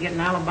time getting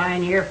Alibi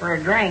in here for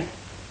a drink.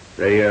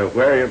 Say,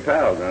 where are your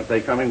pals? Aren't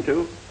they coming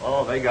too?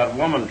 Oh, they got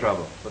woman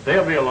trouble, but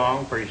they'll be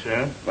along pretty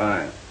soon.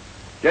 Fine.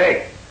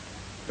 Jake,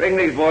 bring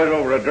these boys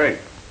over a drink.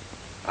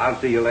 I'll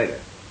see you later.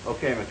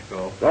 Okay, Mr.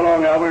 Cole. So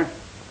long, Elmer.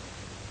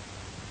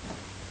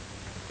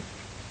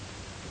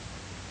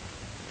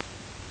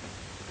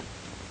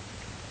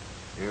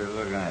 Here's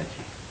looking at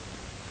you.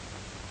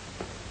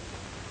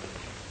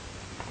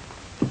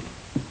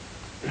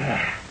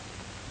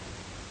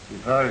 You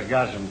fellas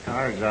got some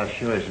cards, I'll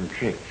show you some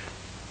tricks.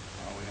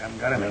 Oh, we haven't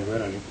got any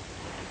good on you.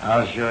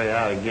 I'll show you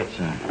how to get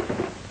some.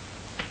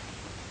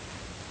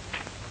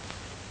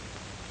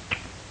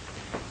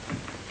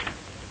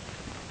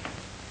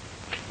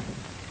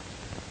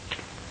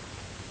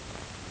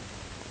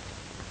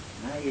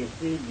 Now, you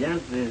see,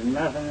 gents, there's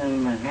nothing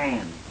in my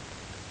hand.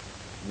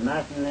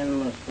 Nothing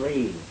in my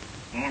sleeve.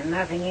 And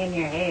nothing in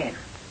your head.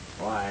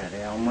 Quiet,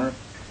 Elmer.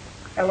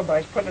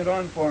 Alibi's putting it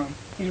on for him.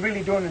 He's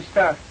really doing his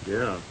stuff.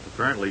 Yeah,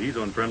 apparently he's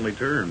on friendly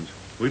terms.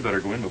 We better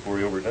go in before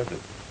he overdoes it.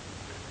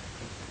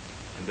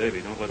 And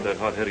Davy, don't let that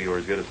hot head of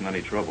yours get us in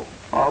any trouble.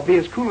 I'll be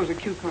as cool as a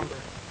cucumber.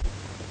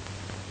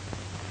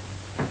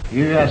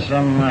 You got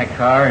some of my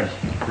cards?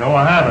 No,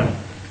 I haven't.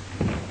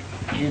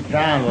 You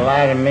trying to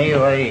lie to me?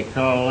 What do you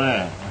call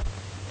that?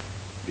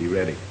 Be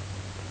ready.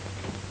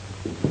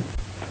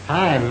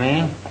 Hi,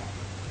 man.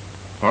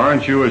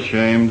 Aren't you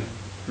ashamed?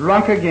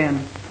 Drunk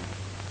again.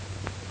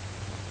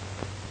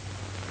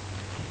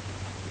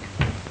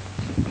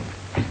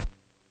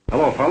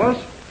 Hello,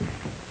 fellas.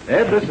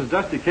 Ed, this is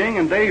Dusty King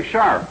and Dave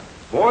Sharpe.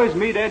 Boys,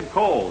 meet Ed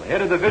Cole,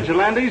 head of the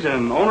Vigilantes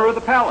and owner of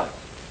the Palace.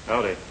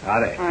 Howdy.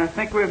 Howdy. I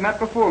think we've met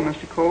before,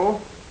 Mr.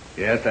 Cole.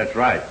 Yes, that's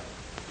right.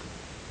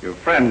 Your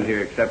friend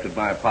here accepted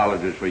my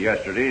apologies for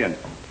yesterday, and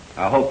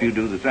I hope you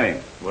do the same.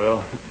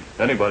 Well,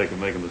 anybody can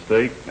make a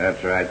mistake.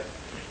 That's right.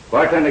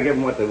 Bartender, give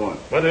them what they want.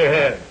 What do you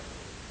have?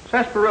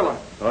 Sarsaparilla.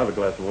 I'll have a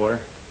glass of water.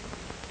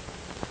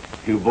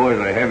 You boys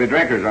are heavy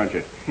drinkers, aren't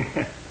you?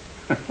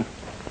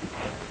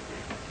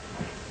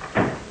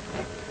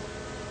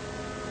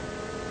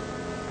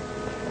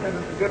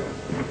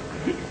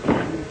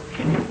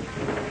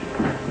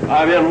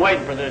 I've been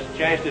waiting for this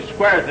chance to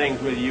square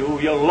things with you,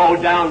 you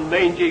low-down,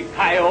 mangy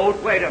coyote.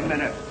 Wait a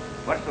minute.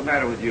 What's the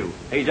matter with you?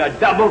 He's a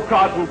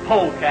double-crossing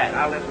polecat.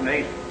 Now, listen,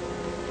 Ace.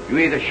 You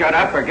either shut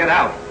up or get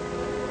out.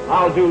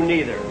 I'll do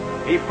neither.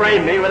 He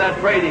framed me with that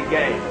Brady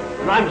game,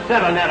 and I'm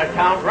settling that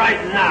account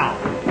right now.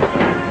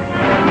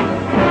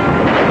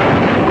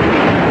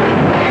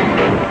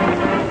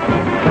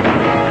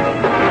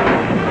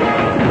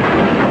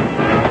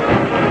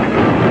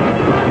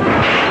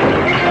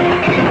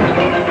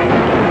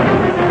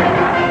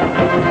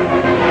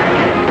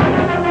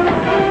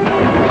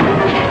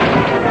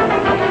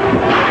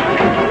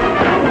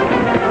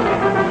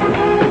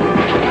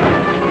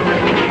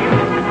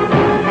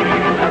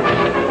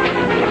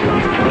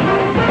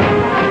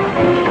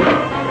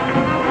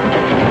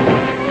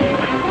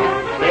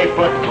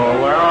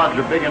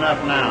 Big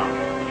enough now.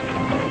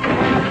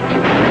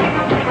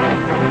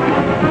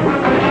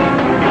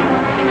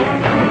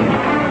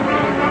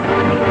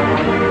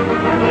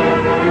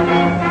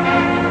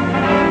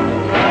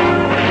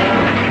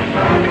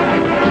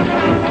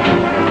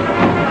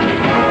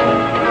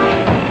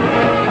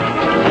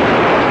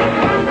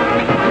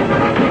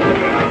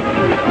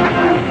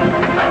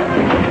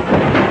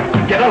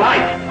 Get a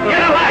light! Get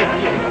a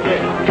light!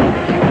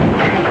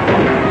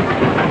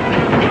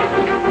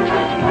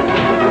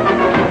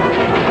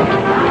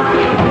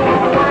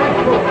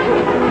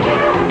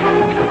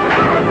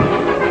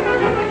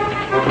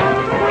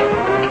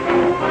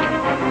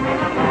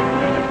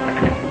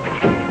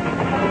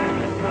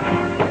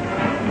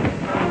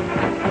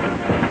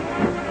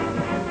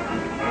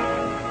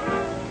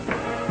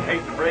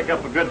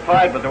 Up a good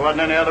fight, but there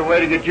wasn't any other way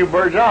to get you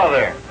birds out of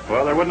there.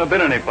 Well, there wouldn't have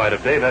been any fight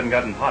if Dave hadn't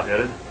gotten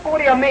hot-headed. What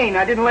do you mean?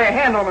 I didn't lay a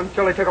hand on him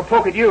until he took a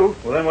poke at you.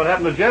 Well, then what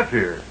happened to Jeff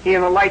here? He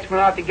and the lights went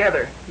out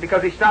together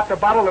because he stopped a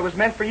bottle that was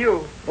meant for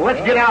you. Well,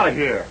 let's get out of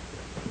here.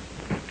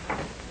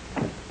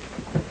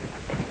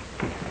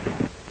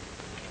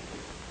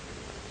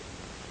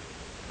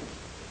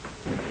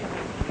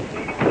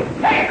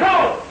 Hey,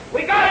 Cole!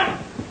 We got him!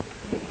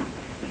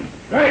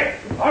 Great.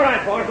 All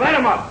right, boys, let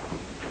him up.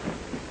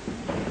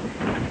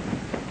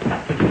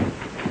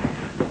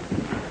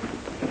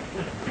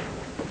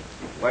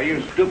 Why,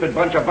 you stupid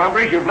bunch of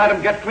bumpers, you've let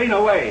him get clean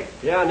away.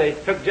 Yeah, and they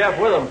took Jeff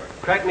with them.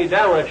 Cracked me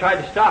down when I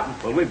tried to stop him.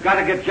 Well, we've got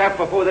to get Jeff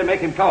before they make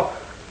him talk.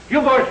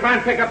 You boys try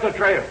and pick up the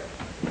trail.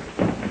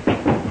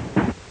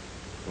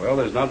 Well,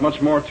 there's not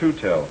much more to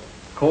tell.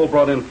 Cole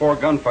brought in 4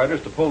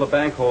 gunfighters to pull the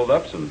bank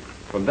holdups, and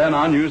from then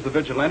on used the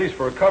vigilantes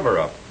for a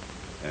cover-up.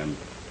 And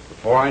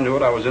before I knew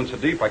it, I was in so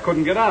deep I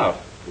couldn't get out.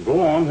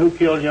 Go on. Who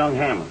killed young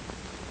Hammond?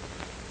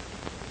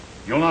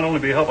 You'll not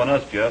only be helping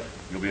us, Jeff,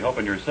 you'll be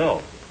helping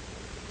yourself.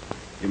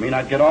 You mean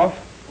I'd get off?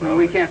 No,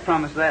 we can't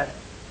promise that.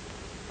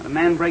 When a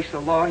man breaks the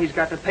law, he's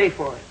got to pay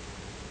for it.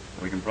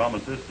 We can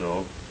promise this,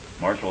 though.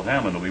 Marshal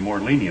Hammond will be more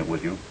lenient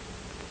with you.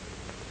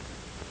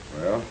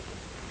 Well,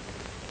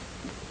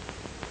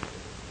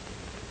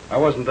 I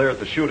wasn't there at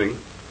the shooting,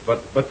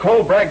 but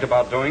Cole bragged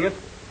about doing it.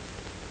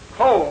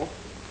 Cole?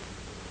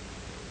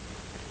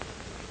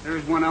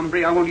 There's one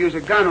hombre I won't use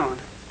a gun on.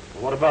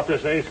 Well, what about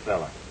this Ace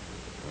fella?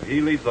 He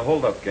leads the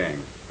holdup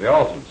gang, the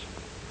Altons.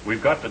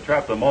 We've got to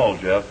trap them all,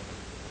 Jeff.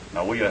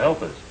 Now, will you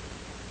help us?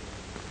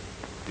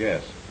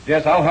 Yes,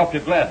 I'll help you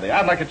gladly.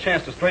 I'd like a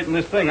chance to straighten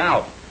this thing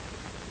out.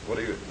 What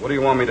do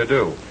you want me to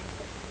do?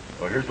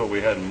 Well, here's what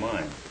we had in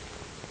mind.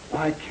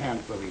 I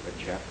can't believe it,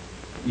 Jeff.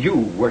 You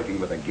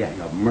working with a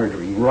gang of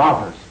murdering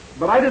robbers.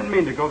 But I didn't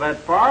mean to go that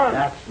far.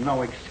 That's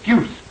no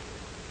excuse.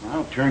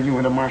 I'll turn you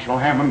into Marshal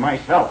Hammond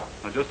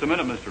myself. Now, just a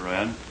minute, Mr.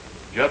 Rand.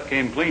 Jeff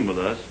came clean with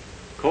us.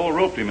 Cole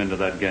roped him into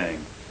that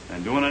gang.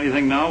 And doing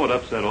anything now would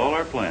upset all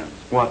our plans.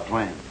 What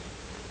plans?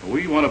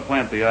 We want to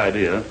plant the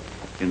idea,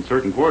 in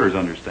certain quarters,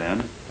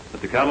 understand, that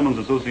the Cattlemen's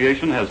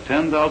Association has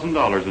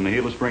 $10,000 in the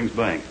Gila Springs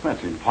Bank.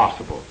 That's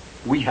impossible.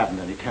 We haven't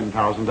any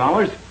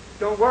 $10,000.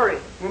 Don't worry.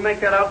 We'll make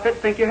that outfit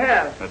think you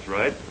have. That's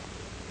right.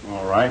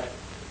 All right.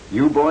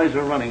 You boys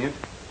are running it.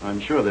 I'm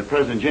sure that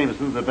President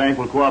Jameson of the bank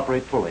will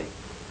cooperate fully.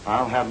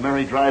 I'll have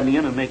Mary drive me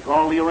in and make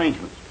all the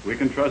arrangements. We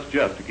can trust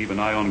Jeff to keep an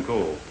eye on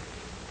Cole.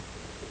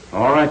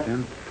 All right,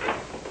 then.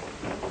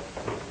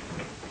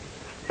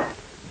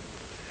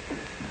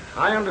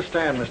 I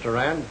understand, Mr.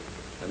 Rand,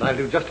 and I'll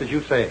do just as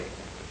you say.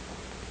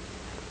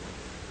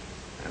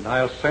 And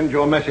I'll send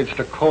your message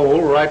to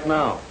Cole right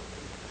now.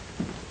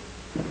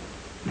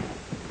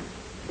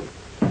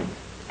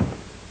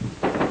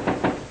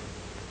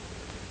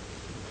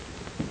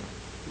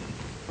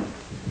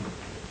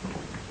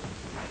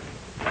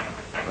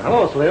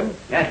 Hello, Slim.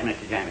 Yes,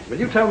 Mr. Jameson. Will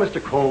you tell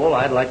Mr. Cole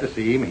I'd like to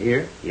see him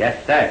here?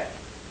 Yes, sir.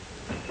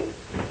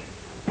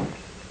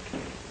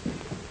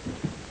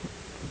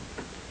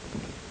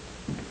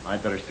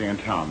 I'd better stay in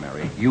town,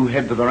 Mary. You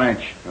head to the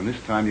ranch, and this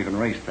time you can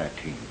race that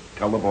team.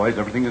 Tell the boys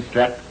everything is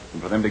set,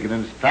 and for them to get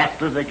in as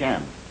fast as they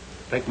can.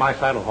 Take my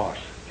saddle horse.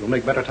 You'll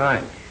make better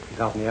time. He's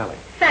out in the alley.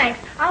 Thanks.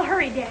 I'll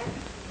hurry, Dad.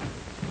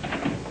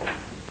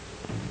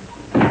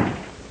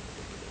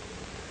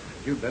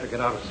 You'd better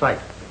get out of sight.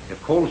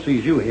 If Cole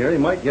sees you here, he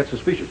might get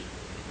suspicious.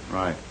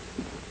 Right.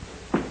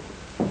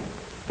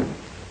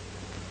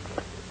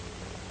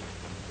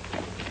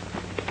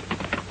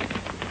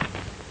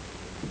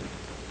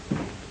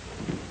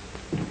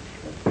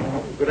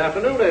 Good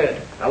afternoon,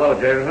 Ed. Hello,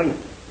 Jameson.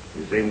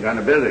 You seem kind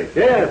of busy.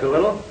 Yes, a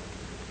little.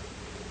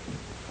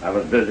 I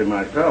was busy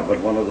myself, but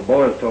one of the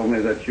boys told me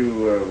that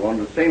you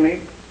wanted to see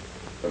me.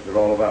 What's it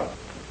all about?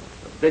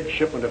 A big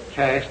shipment of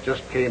cash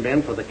just came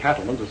in for the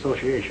Cattlemen's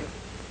Association.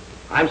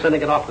 I'm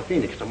sending it off to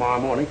Phoenix tomorrow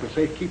morning for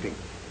safekeeping.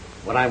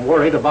 But I'm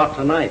worried about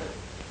tonight.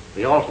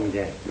 The Alton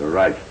gang. You're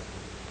right.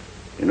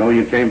 You know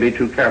you can't be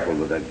too careful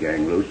with that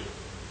gang loose.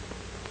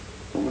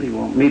 What do you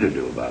want me to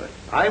do about it?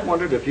 I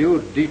wondered if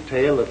you'd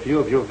detail a few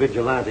of your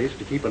vigilantes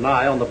to keep an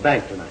eye on the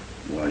bank tonight.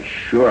 Why,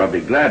 sure, I'll be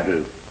glad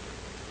to.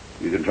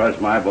 You can trust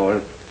my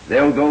boys.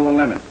 They'll go the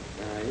limit.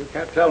 You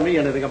can't tell me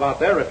anything about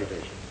their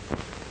reputation.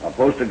 I'll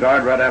post a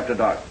guard right after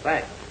dark.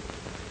 Thanks.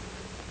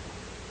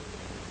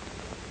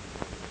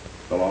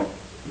 So long.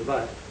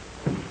 Goodbye.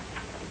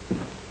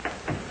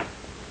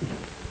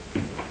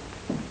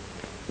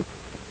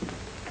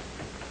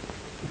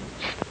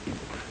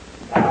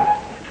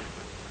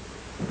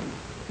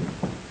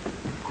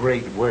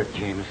 Great work,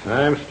 Jameson.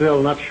 I'm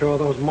still not sure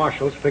those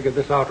marshals figured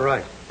this out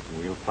right.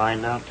 We'll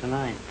find out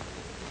tonight.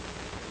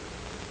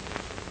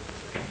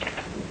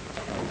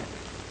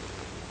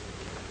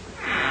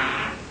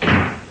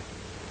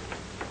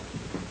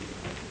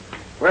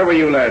 Where were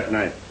you last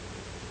night?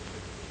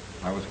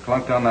 I was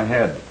clunked on the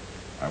head.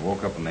 I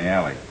woke up in the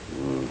alley.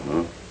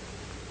 Mm-hmm.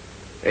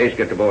 Ace,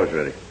 get the boys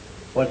ready.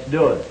 What's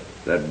doing?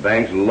 That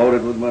bank's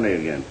loaded with money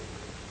again.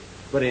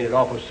 But ain't it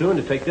awful soon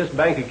to take this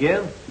bank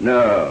again?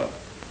 No.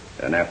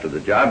 And after the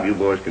job, you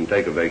boys can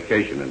take a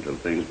vacation until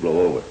things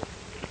blow over.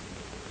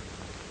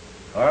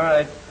 All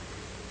right.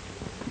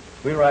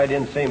 We ride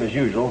in same as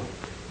usual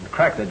and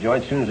crack the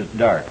joint as soon as it's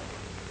dark.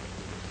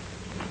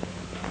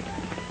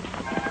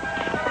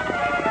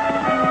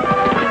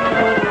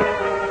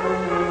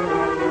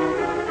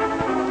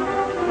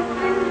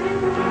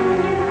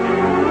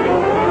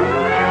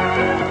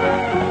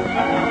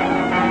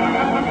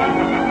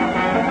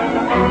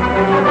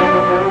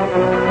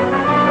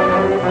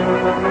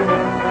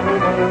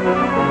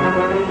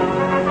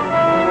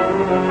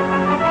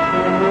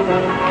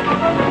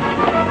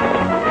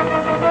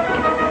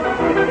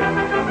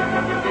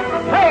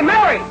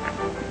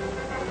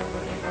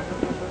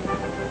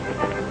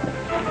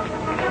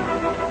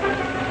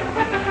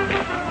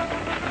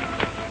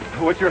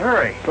 What's your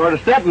hurry? Sort of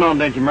stepping on,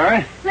 didn't you,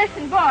 Mary?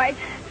 Listen, boys.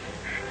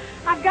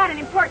 I've got an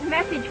important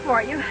message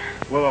for you.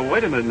 Well,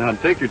 wait a minute now.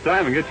 Take your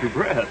time and get your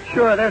breath.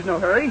 Sure, there's no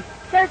hurry.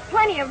 There's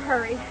plenty of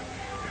hurry.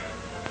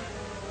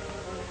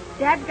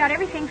 Dad's got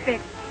everything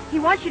fixed. He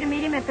wants you to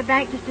meet him at the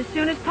bank just as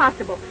soon as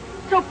possible.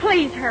 So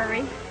please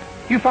hurry.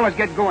 You fellas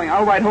get going.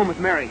 I'll ride home with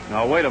Mary.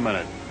 Now, wait a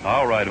minute.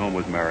 I'll ride home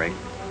with Mary.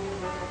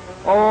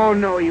 Oh,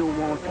 no, you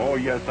won't. Oh,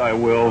 yes, I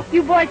will.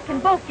 You boys can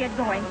both get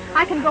going.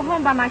 I can go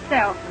home by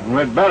myself.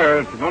 We'd better.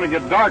 It's going to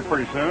get dark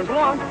pretty soon. So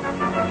long.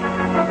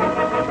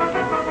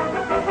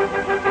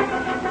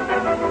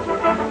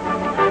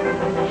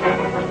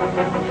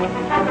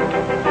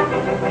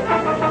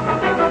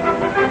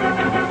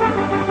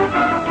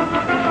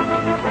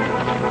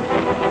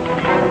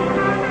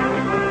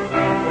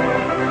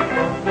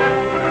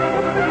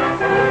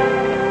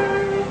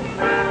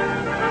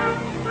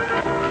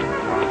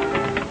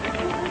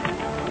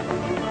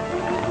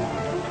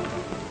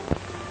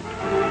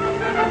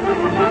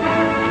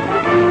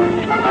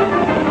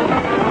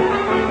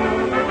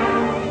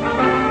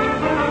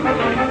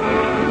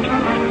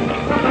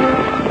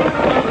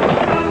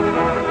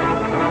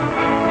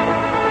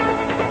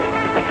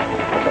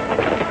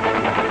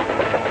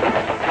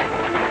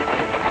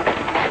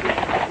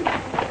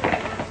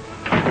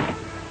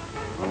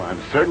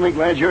 Certainly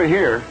glad you're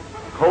here.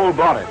 Cole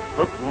bought it.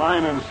 Hook,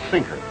 line, and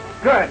sinker.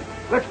 Good.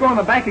 Let's go in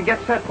the bank and get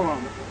set for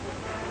him.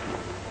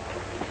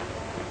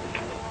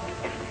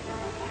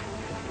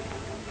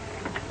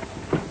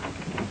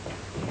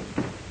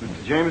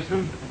 Mr.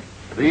 Jameson,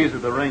 these are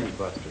the range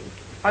busters.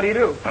 How do you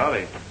do?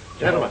 Howdy.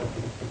 Gentlemen,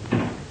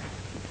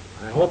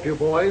 I hope you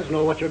boys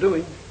know what you're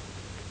doing.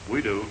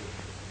 We do.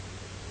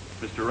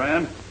 Mr.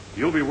 Rand,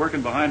 you'll be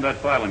working behind that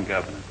filing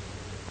cabinet.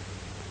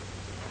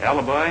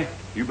 Alibi,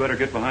 you better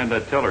get behind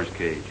that teller's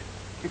cage.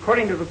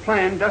 According to the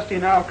plan, Dusty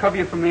and I'll cover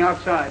you from the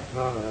outside.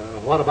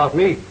 What about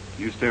me?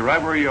 You stay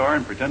right where you are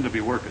and pretend to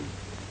be working.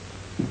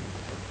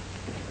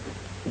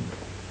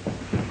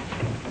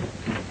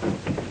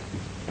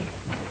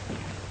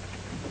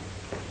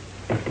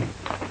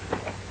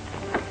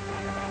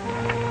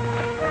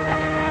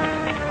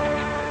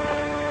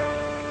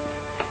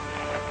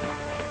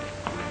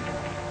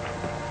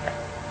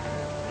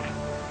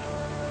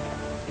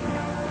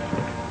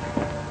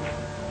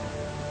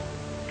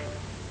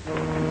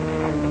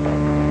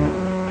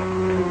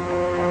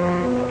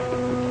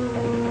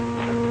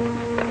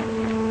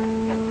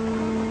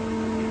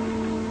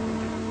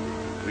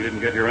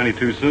 any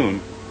too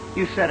soon.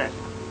 You said it.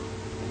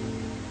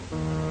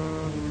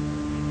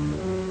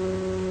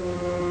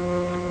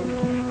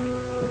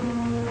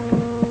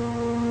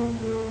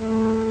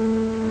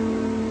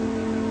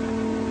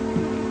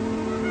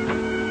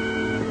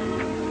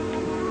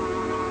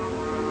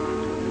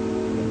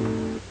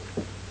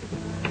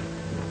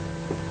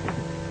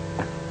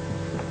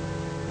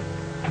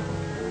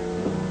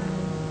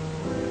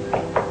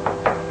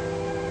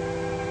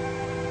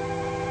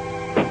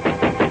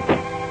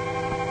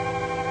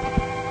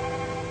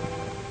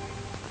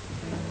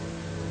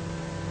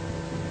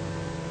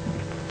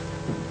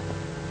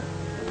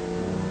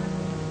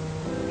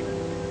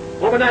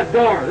 Open that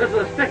door. This is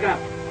a stick-up.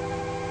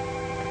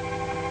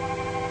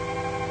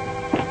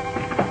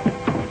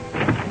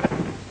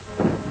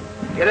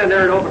 Get in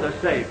there and open the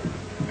safe.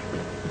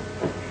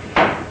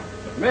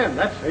 Men,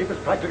 that safe is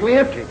practically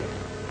empty.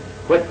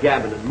 Quit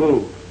gabbing and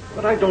move.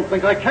 But I don't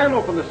think I can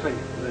open the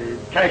safe. The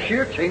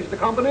cashier changed the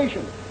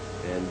combination.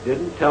 And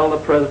didn't tell the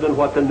president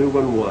what the new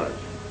one was.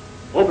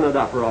 Open it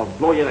up or I'll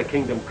blow you to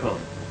kingdom come.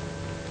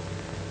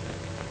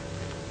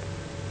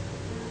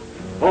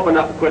 Open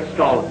up and quit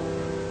stalling.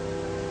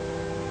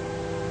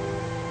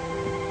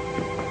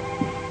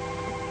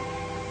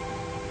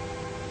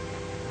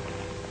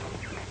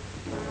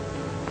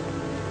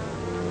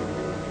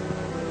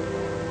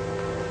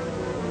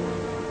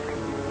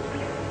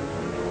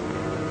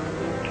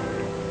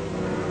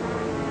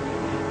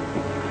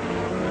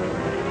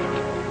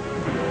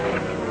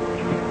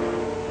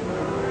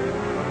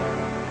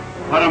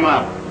 Put him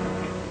up.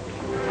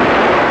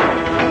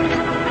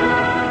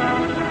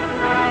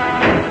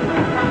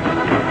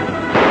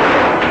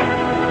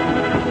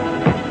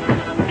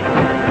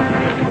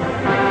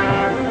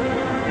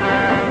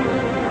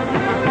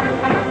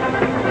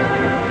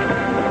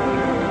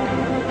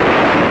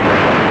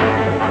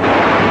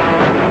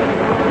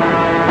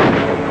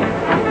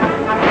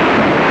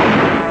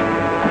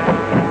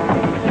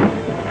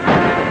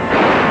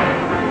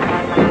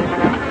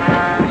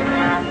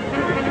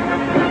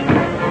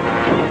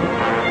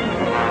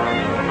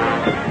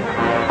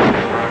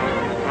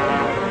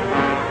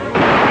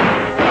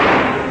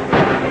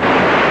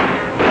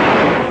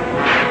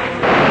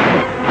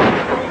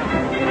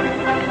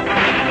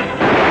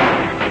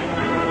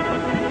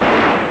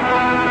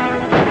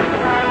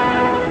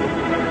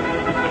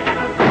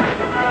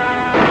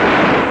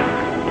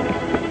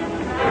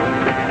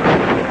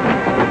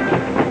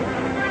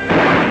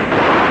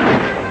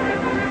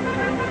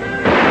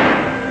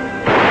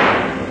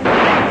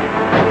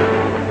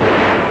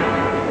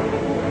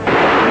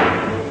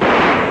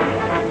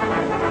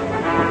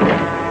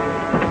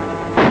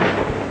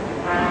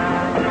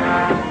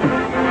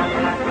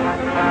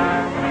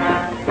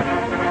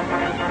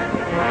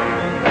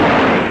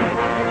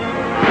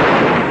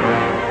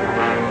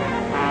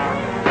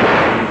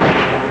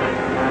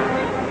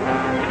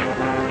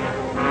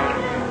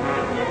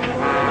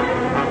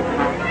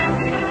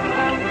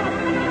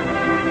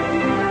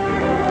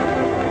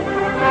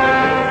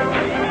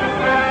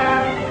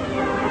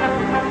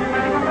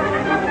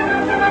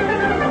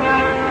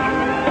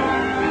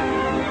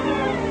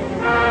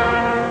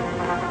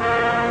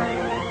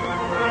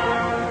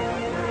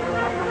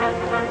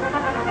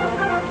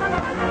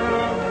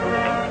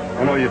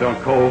 You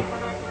don't, Cole.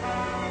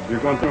 You're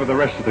going through with the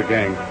rest of the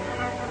gang.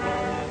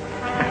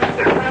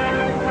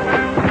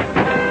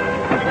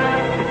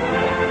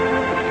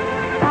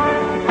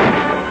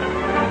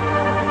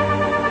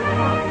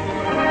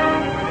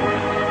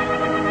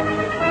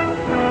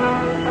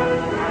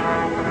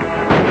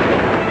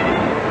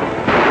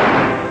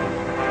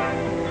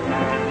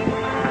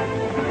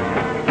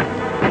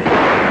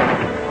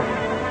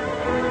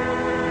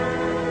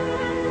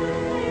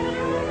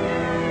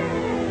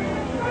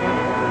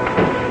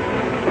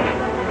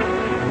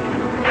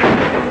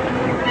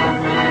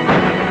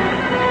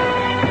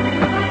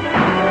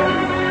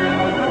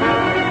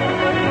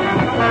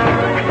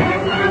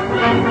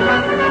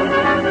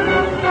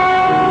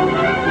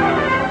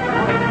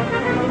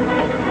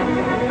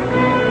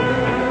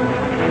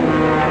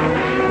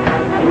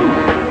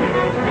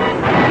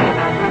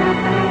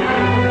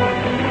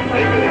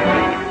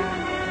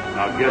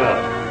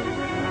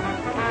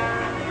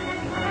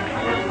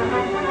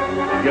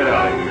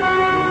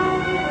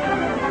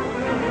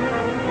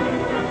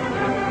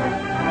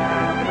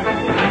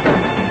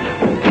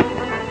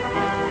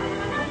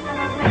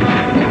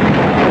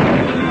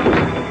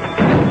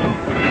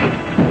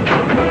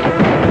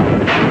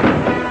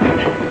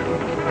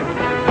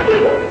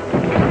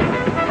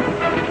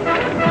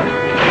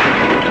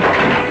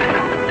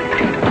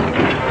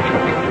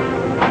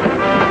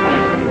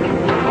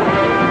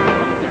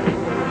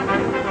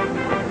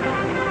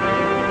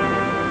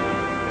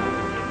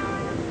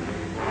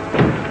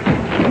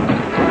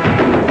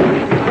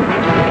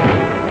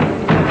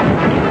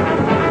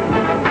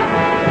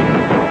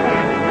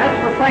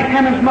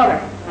 Hammond's mother.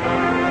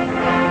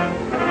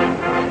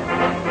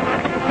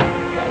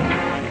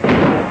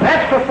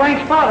 That's for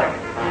Frank's father.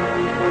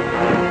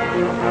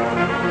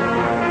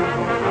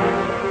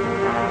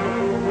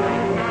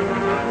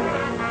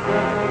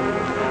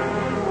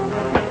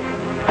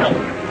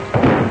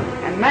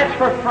 That's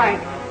for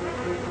Frank.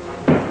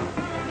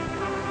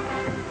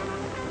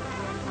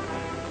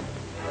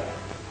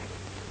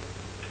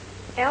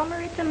 Elmer,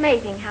 it's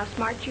amazing how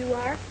smart you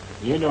are.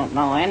 You don't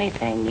know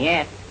anything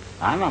yet.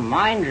 I'm a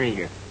mind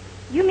reader.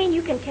 You mean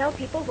you can tell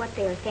people what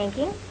they're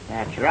thinking?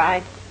 That's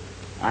right.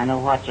 I know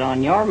what's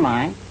on your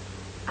mind.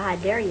 I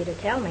dare you to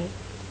tell me.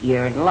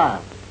 You're in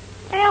love.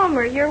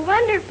 Elmer, you're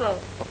wonderful.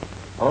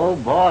 Oh,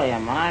 boy,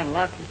 am I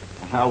lucky.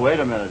 Now, wait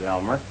a minute,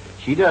 Elmer.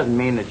 She doesn't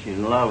mean that she's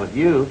in love with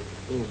you.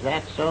 Is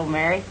that so,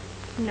 Mary?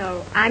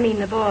 No, I mean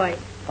the boy.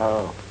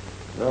 Oh,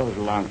 those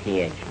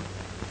lunkheads.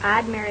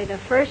 I'd marry the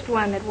first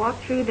one that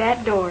walked through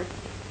that door.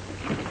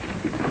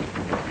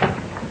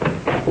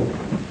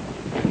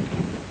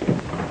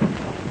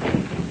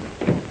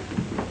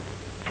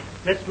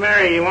 Miss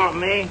Mary, you want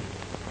me?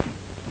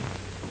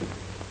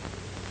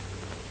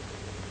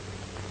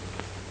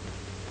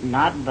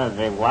 Not by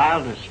the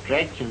wildest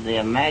stretch of the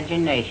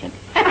imagination.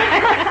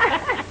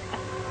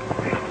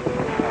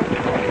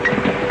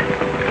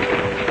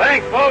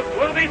 Thanks, folks.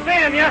 We'll be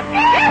seeing you.